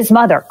 His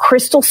mother,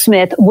 Crystal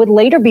Smith, would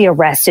later be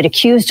arrested,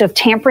 accused of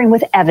tampering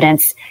with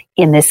evidence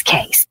in this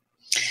case.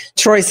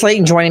 Troy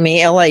Slayton joining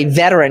me, LA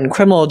veteran,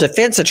 criminal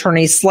defense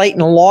attorney,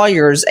 Slayton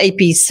Lawyers,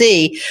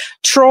 APC.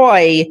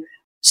 Troy,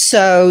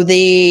 so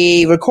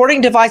the recording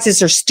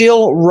devices are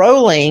still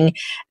rolling,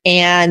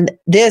 and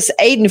this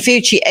Aiden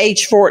Fucci,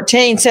 age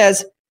 14,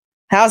 says,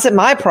 "How's it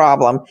my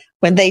problem?"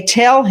 when they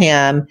tell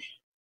him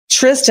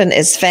Tristan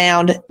is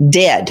found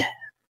dead.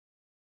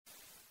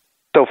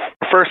 So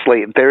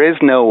firstly, there is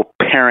no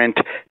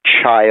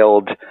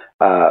parent-child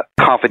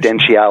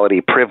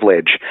confidentiality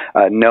privilege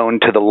known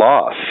to the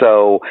law.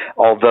 So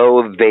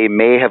although they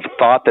may have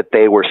thought that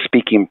they were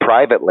speaking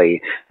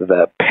privately,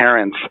 the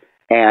parents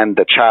and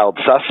the child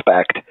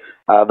suspect,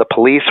 the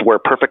police were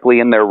perfectly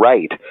in their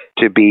right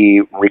to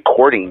be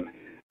recording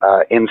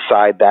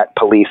inside that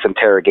police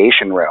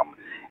interrogation room.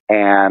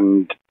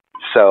 And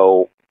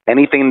so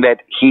anything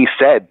that he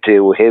said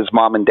to his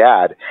mom and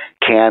dad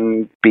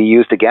can be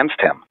used against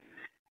him.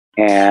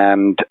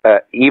 And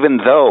even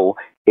though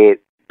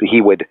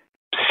he would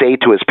say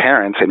to his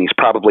parents, and he's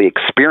probably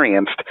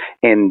experienced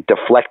in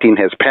deflecting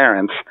his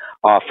parents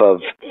off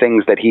of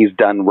things that he's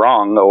done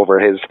wrong over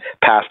his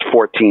past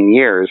 14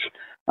 years,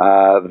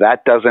 that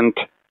doesn't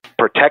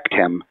protect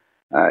him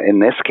in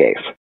this case.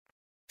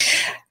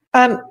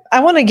 I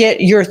want to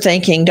get your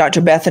thinking, Dr.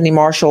 Bethany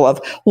Marshall,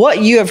 of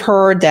what you have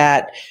heard,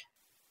 that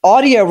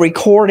audio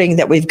recording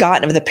that we've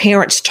gotten of the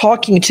parents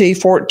talking to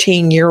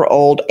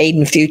 14-year-old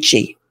Aiden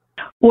Fucci.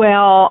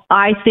 Well,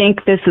 I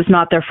think this is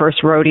not their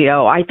first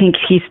rodeo. I think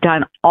he's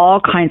done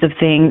all kinds of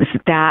things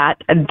that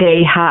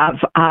they have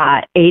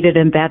aided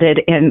and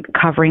abetted in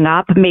covering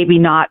up. Maybe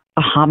not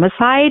a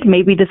homicide.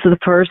 Maybe this is the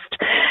first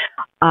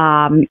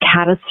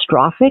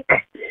catastrophic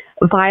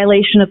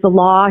violation of the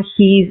law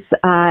he's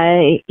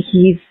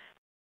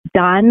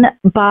done,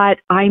 but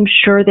I'm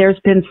sure there's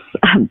been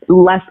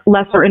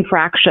lesser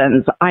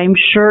infractions. I'm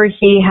sure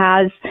he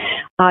has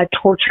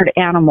tortured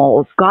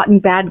animals, gotten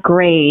bad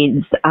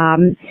grades,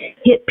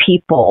 hit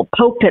people,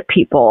 poked at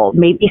people,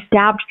 maybe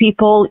stabbed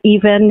people,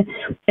 even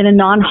in a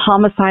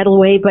non-homicidal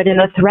way, but in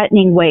a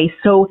threatening way.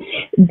 So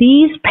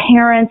these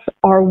parents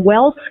are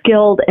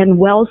well-skilled and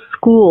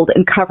well-schooled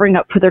in covering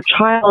up for their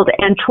child.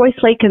 And Troy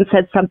Slaken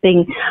said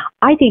something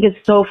I think is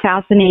so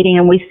fascinating,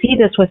 and we see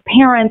this with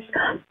parents,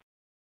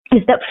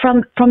 is that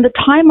from the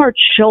time our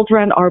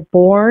children are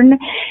born,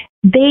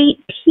 they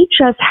teach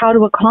us how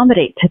to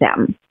accommodate to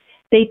them.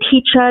 They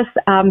teach us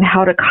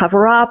how to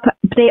cover up.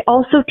 They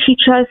also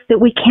teach us that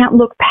we can't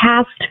look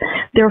past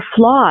their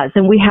flaws,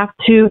 and we have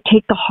to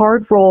take the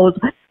hard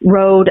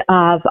road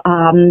of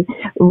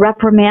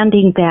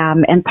reprimanding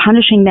them and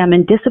punishing them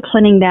and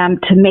disciplining them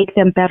to make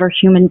them better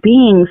human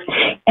beings.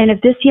 And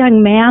if this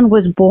young man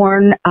was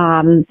born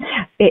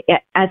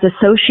as a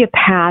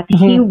sociopath,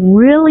 he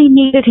really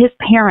needed his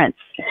parents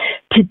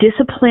to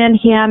discipline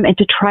him and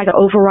to try to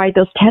override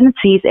those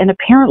tendencies. And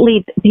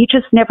apparently he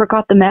just never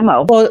got the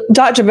memo. Well,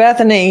 Dr.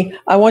 Bethany,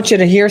 I want you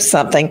to hear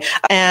something,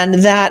 and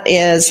that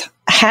is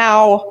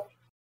how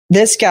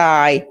this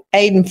guy,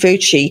 Aiden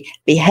Fucci,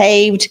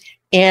 behaved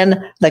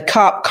in the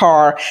cop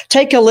car.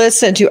 Take a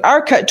listen to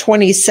our Cut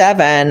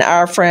 27,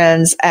 our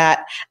friends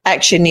at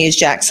Action News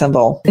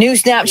Jacksonville. New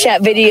Snapchat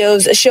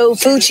videos show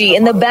Fucci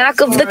in the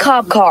back of the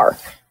cop car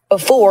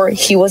before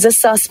he was a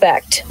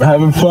suspect.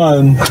 Having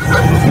fun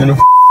in a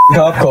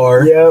cop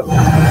car. Yep.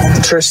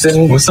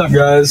 Tristan. What's up,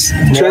 guys?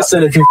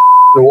 Tristan, if you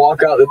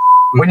walk out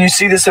when you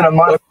see this in a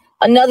month.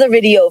 Another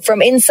video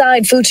from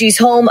inside Fucci's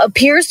home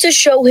appears to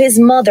show his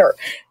mother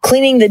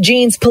cleaning the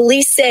jeans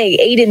police say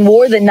Aiden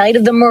wore the night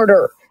of the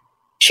murder.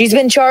 She's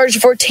been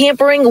charged for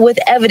tampering with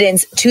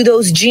evidence to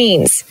those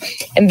jeans.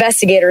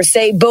 Investigators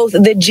say both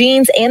the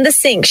jeans and the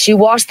sink she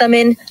washed them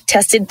in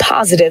tested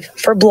positive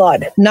for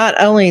blood. Not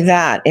only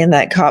that, in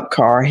that cop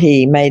car,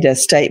 he made a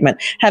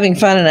statement, having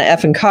fun in an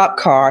effing cop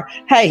car.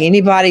 Hey,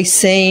 anybody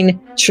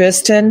seen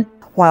Tristan?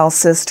 While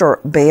Sister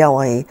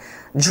Bailey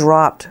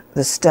dropped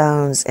the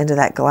stones into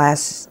that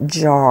glass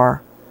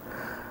jar,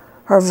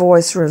 her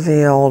voice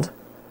revealed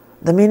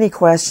the many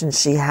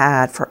questions she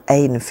had for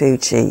Aiden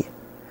Fucci,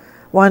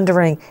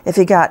 wondering if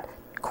he got,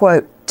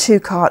 quote, too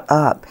caught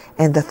up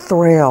in the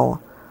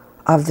thrill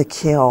of the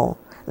kill.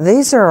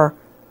 These are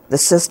the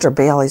Sister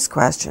Bailey's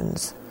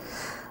questions.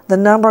 The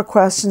number of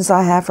questions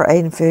I have for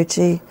Aiden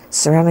Fucci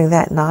surrounding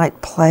that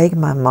night plague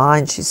my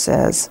mind, she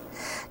says.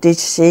 Did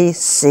she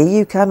see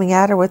you coming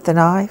at her with the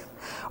knife?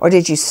 Or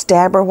did you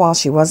stab her while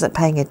she wasn't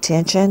paying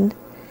attention?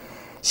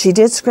 She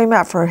did scream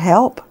out for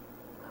help?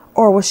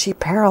 Or was she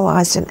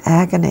paralyzed in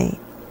agony?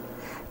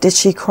 Did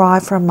she cry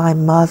for my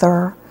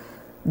mother?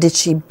 Did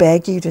she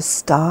beg you to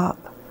stop?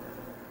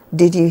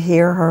 Did you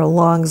hear her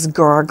lungs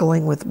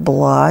gargling with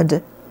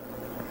blood?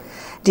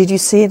 Did you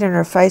see it in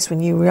her face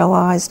when you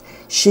realized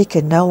she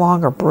could no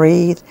longer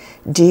breathe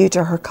due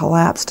to her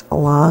collapsed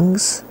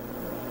lungs?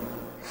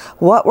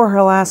 What were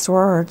her last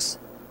words?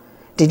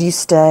 Did you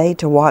stay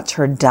to watch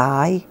her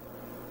die?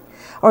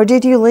 Or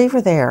did you leave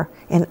her there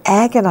in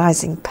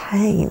agonizing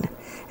pain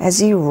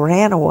as you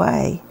ran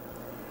away?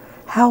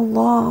 How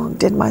long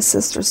did my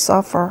sister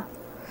suffer?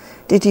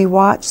 Did you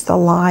watch the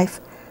life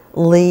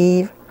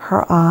leave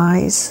her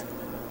eyes?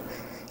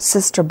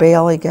 Sister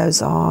Bailey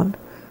goes on.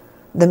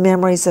 The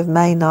memories of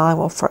May 9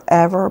 will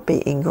forever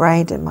be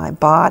ingrained in my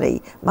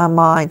body, my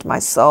mind, my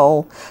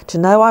soul. To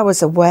know I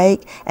was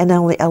awake and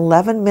only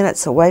 11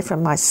 minutes away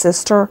from my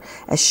sister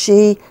as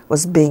she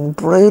was being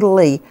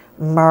brutally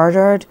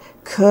murdered,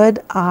 could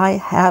I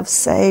have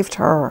saved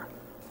her?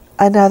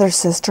 Another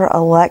sister,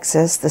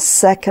 Alexis, the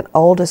second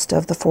oldest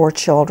of the 4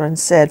 children,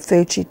 said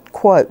Fucci,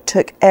 quote,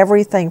 took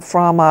everything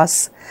from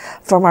us,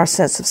 from our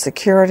sense of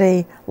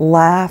security,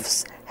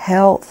 laughs,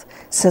 health,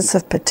 sense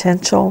of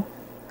potential.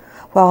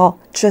 While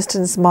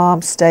Tristan's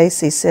mom,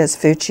 Stacy, says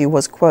Fucci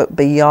was, quote,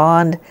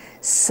 beyond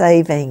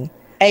saving.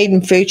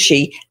 Aiden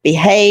Fucci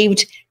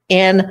behaved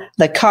in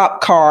the cop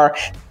car.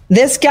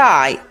 This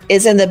guy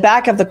is in the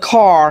back of the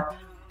car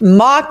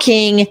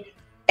mocking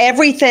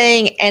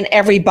everything and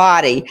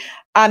everybody.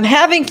 I'm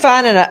having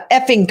fun in a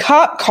effing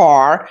cop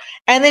car.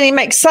 And then he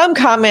makes some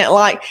comment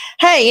like,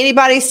 hey,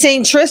 anybody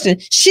seen Tristan?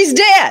 She's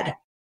dead.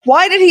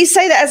 Why did he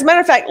say that? As a matter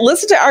of fact,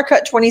 listen to our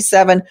cut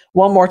 27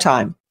 one more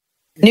time.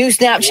 New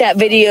Snapchat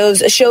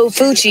videos show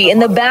Fucci in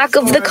the back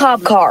of the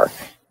cop car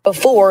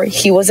before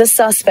he was a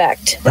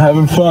suspect.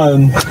 Having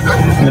fun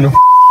in a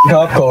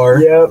cop car.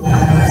 Yep.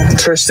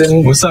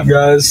 Tristan. What's up,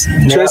 guys?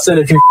 Tristan,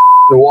 if you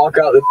walk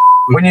out the...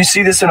 When you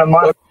see this in a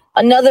month...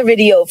 Another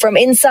video from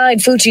inside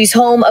Fucci's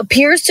home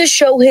appears to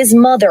show his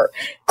mother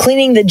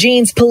cleaning the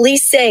jeans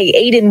police say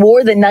Aiden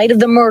wore the night of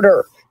the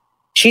murder.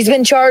 She's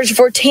been charged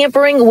for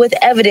tampering with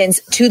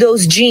evidence to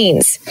those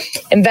jeans.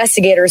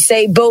 Investigators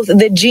say both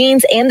the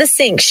jeans and the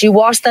sink she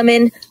washed them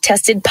in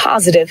tested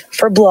positive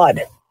for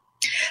blood.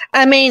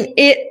 I mean,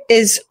 it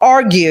is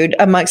argued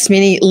amongst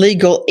many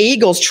legal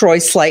eagles, Troy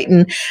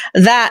Slayton,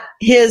 that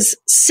his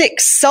sick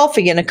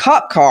selfie in a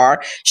cop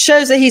car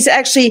shows that he's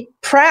actually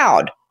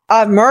proud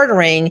of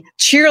murdering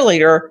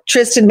cheerleader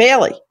Tristan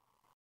Bailey.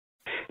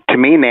 To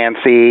me,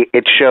 Nancy,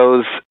 it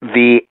shows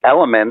the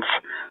elements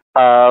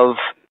of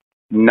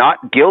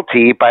not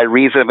guilty by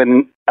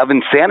reason of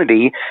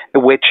insanity,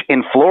 which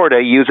in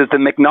Florida uses the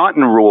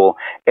McNaughton rule.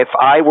 If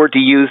I were to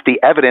use the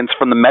evidence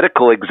from the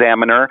medical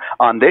examiner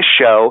on this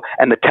show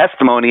and the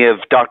testimony of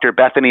Dr.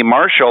 Bethany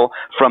Marshall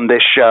from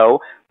this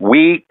show,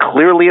 we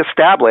clearly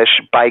establish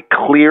by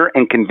clear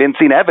and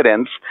convincing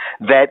evidence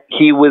that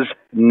he was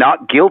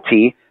not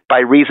guilty by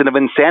reason of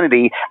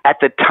insanity at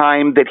the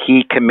time that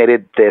he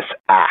committed this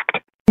act.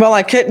 Well,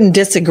 I couldn't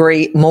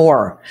disagree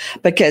more,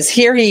 because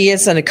here he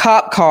is in a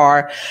cop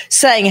car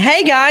saying,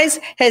 hey guys,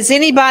 has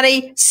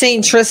anybody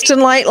seen Tristan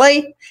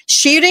lately?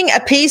 Shooting a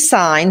peace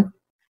sign,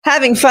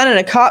 having fun in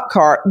a cop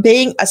car,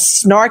 being a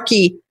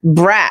snarky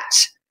brat.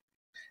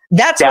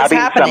 That's stabbing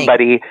what's happening.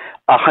 Somebody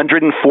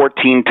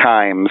 114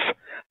 times,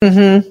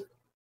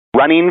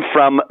 running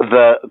from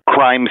the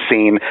crime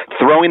scene,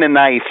 throwing a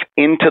knife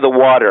into the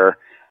water,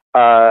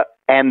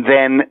 and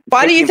then...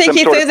 Why do you think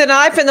he threw the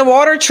knife in the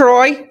water,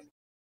 Troy?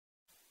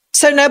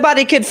 So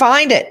nobody could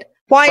find it.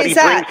 Why is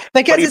that?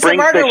 Because it's a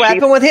murder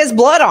weapon with his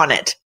blood on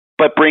it.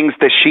 But brings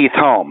the sheath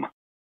home.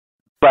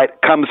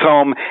 But comes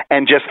home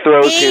and just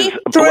throws his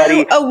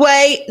bloody... threw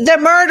away the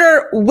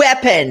murder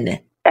weapon.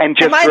 And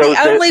just Am I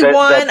the only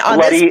one on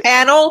this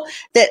panel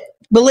that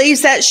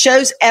believes that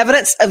shows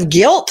evidence of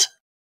guilt?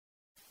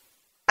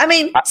 I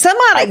mean,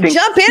 somebody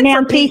jump in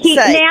for Pete's sake.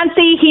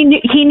 Nancy,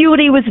 he knew what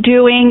he was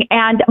doing,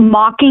 and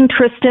mocking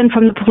Tristan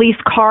from the police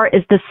car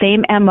is the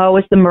same MO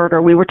as the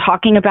murder. We were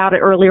talking about it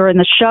earlier in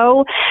the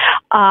show,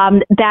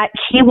 that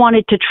he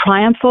wanted to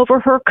triumph over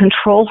her,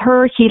 control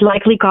her. He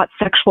likely got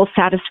sexual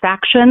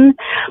satisfaction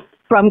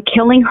from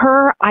killing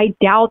her. I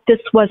doubt this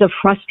was a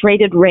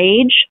frustrated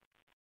rage.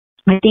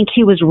 I think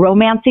he was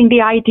romancing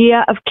the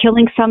idea of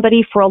killing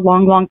somebody for a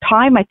long, long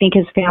time. I think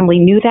his family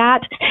knew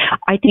that.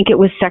 I think it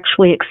was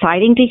sexually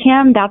exciting to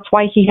him. That's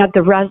why he had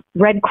the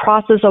red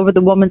crosses over the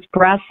woman's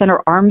breasts and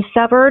her arms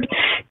severed.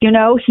 You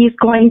know, he's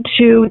going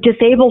to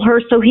disable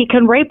her so he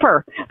can rape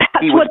her.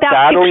 That's what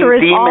that picture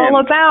is all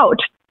about.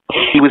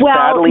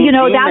 Well, you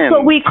know, that's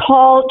what we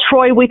call,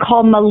 Troy, we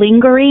call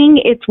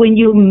malingering. It's when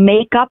you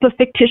make up a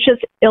fictitious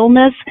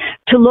illness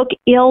to look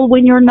ill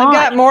when you're not.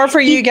 I've got more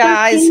for you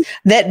guys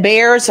that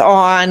bears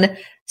on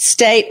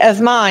state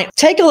of mind.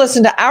 Take a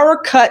listen to our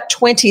cut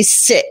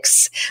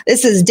 26.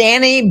 This is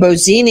Danny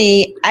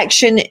Bozzini,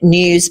 Action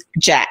News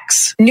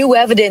Jax. New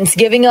evidence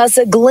giving us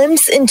a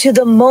glimpse into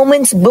the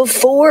moments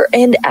before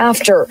and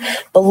after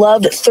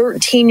beloved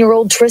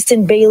 13-year-old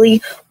Tristan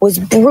Bailey was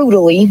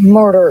brutally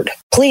murdered.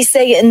 Police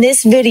say in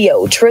this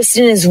video,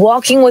 Tristan is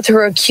walking with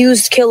her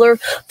accused killer,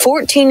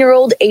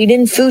 14-year-old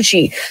Aiden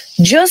Fucci,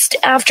 just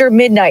after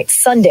midnight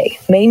Sunday,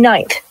 May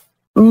 9th,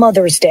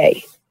 Mother's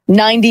Day.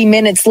 90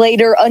 minutes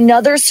later,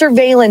 another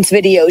surveillance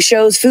video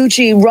shows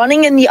Fucci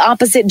running in the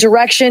opposite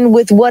direction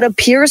with what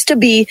appears to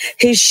be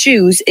his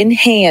shoes in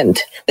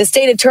hand. The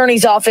state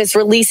attorney's office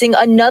releasing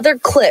another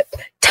clip,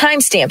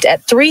 timestamped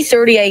at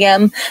 3:30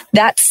 a.m.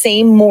 that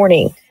same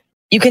morning.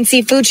 You can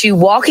see Fucci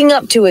walking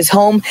up to his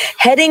home,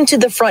 heading to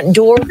the front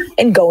door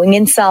and going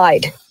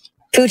inside.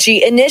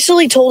 Fucci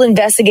initially told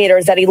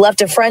investigators that he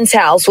left a friend's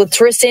house with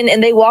Tristan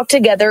and they walked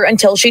together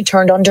until she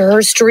turned onto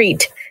her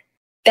street.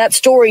 That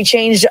story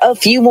changed a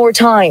few more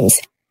times.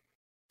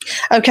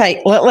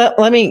 Okay,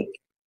 let me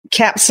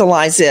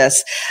capsulize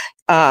this.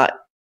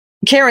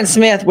 Karen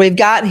Smith, we've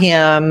got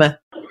him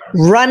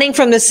running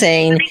from the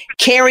scene,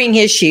 carrying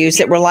his shoes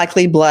that were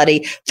likely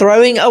bloody,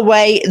 throwing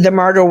away the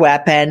murder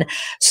weapon,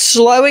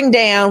 slowing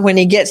down when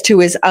he gets to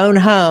his own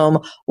home,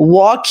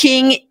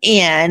 walking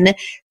in,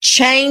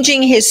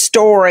 changing his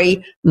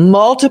story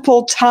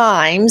multiple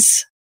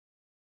times,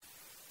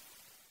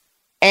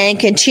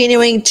 and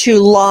continuing to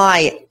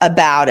lie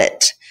about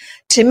it.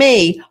 To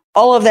me,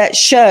 all of that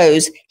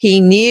shows he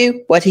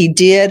knew what he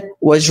did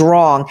was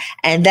wrong.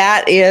 And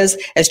that is,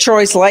 as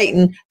Troy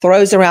Slayton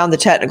throws around the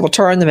technical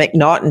term, the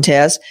McNaughton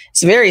test,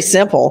 it's very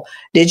simple.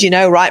 Did you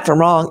know right from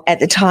wrong at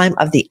the time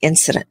of the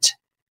incident?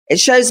 It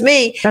shows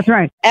me that's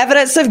right.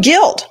 Evidence of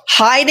guilt,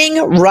 hiding,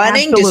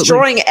 running, Absolutely.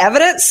 destroying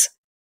evidence.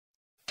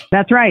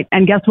 That's right.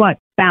 And guess what?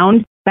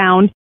 Found.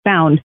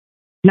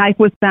 Knife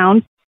was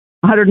found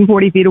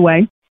 140 feet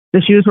away.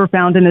 The shoes were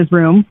found in his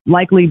room,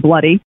 likely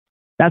bloody.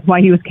 That's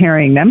why he was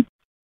carrying them.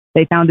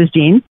 They found his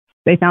jeans.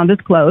 They found his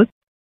clothes.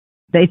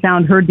 They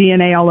found her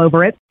DNA all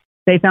over it.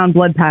 They found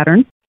blood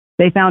patterns.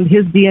 They found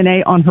his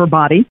DNA on her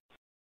body.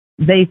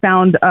 They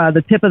found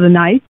the tip of the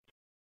knife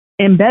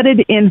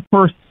embedded in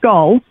her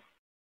skull.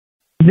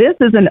 This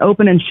is an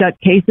open and shut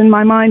case in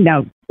my mind.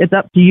 Now, it's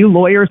up to you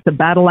lawyers to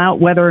battle out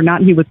whether or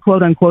not he was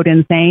quote unquote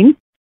insane.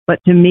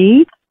 But to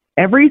me,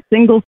 every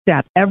single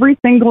step, every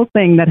single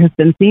thing that has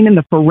been seen in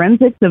the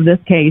forensics of this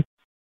case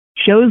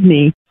shows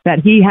me that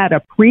he had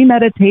a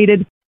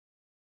premeditated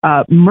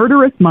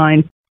murderous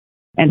mind,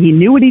 and he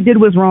knew what he did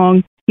was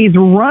wrong. He's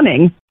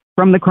running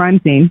from the crime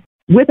scene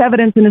with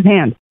evidence in his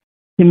hand.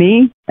 To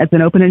me, it's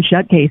an open and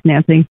shut case,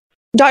 Nancy.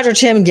 Dr.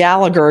 Tim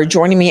Gallagher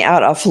joining me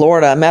out of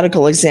Florida, a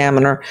medical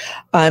examiner.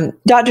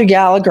 Dr.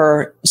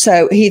 Gallagher,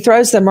 so he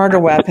throws the murder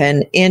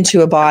weapon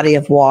into a body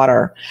of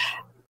water.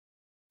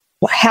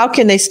 How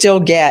can they still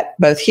get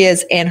both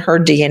his and her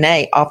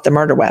DNA off the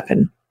murder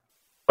weapon?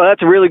 Well,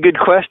 that's a really good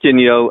question.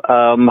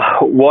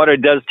 Water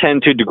does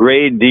tend to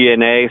degrade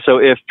DNA. So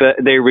if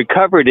they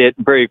recovered it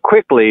very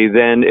quickly,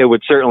 then it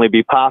would certainly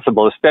be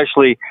possible,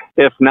 especially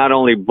if not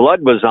only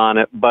blood was on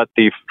it, but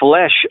the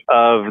flesh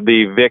of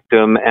the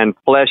victim and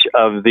flesh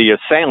of the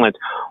assailant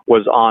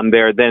was on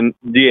there. Then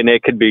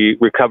DNA could be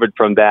recovered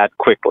from that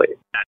quickly.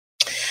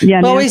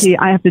 Yeah, Nancy,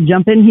 I have to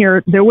jump in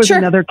here. There was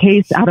another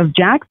case out of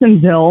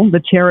Jacksonville,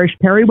 the Cherish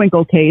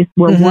Periwinkle case,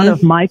 where one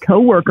of my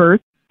coworkers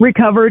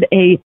recovered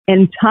a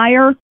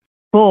entire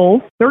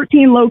full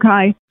 13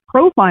 loci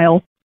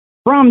profile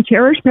from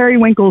Cherish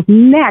Periwinkle's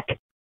neck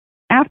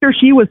after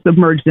she was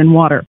submerged in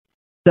water.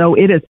 So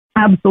it is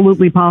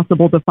absolutely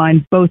possible to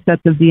find both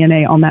sets of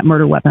DNA on that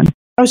murder weapon.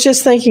 I was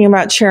just thinking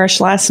about Cherish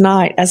last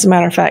night. As a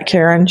matter of fact,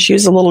 Karen, she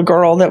was a little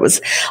girl that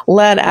was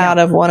led out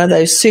of one of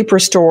those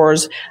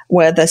superstores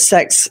with a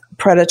sex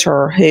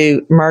predator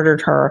who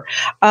murdered her.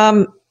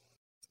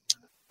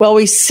 Well,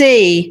 we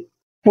see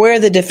where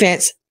the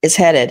defense is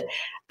headed.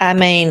 I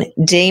mean,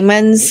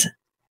 demons,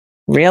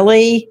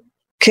 really?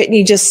 Couldn't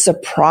you just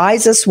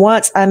surprise us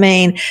once? I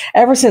mean,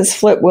 ever since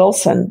Flip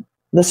Wilson,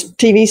 this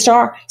TV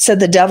star, said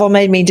the devil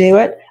made me do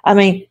it. I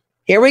mean,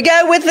 here we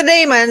go with the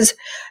demons.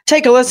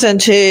 Take a listen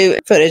to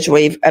footage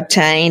we've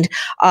obtained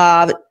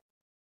of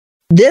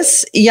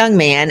this young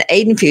man,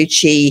 Aiden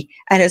Fucci,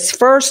 at his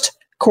first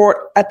court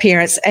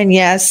appearance. And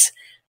yes,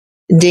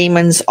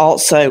 demons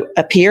also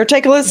appear.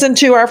 Take a listen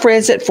to our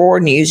friends at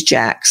 4 News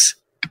Jax.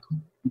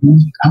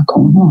 What's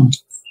going on?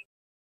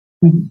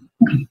 I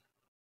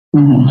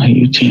don't let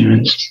you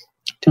demons.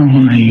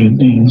 Don't let you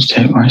demons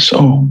take my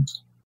soul.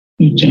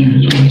 You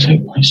demons want to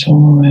take my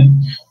soul away.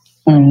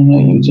 I don't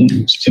let you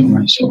demons steal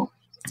my soul.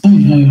 I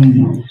don't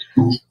know.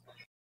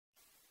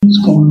 What's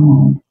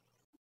going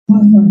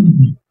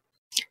on?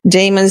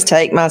 Demons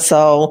take my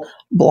soul,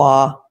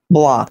 blah,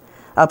 blah.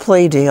 A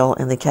plea deal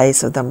in the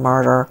case of the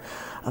murder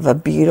of a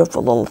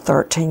beautiful little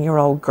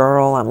 13-year-old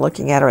girl. I'm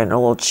looking at her in a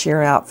little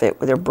cheer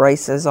outfit with her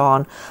braces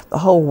on, the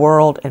whole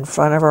world in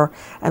front of her.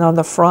 And on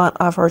the front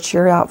of her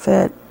cheer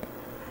outfit,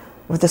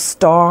 with a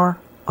star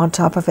on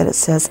top of it, it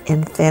says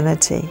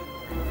infinity.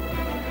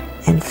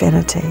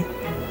 Infinity.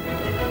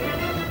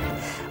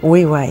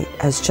 We wait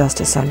as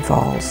justice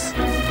unfolds.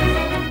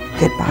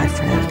 Goodbye,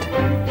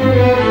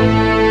 friend.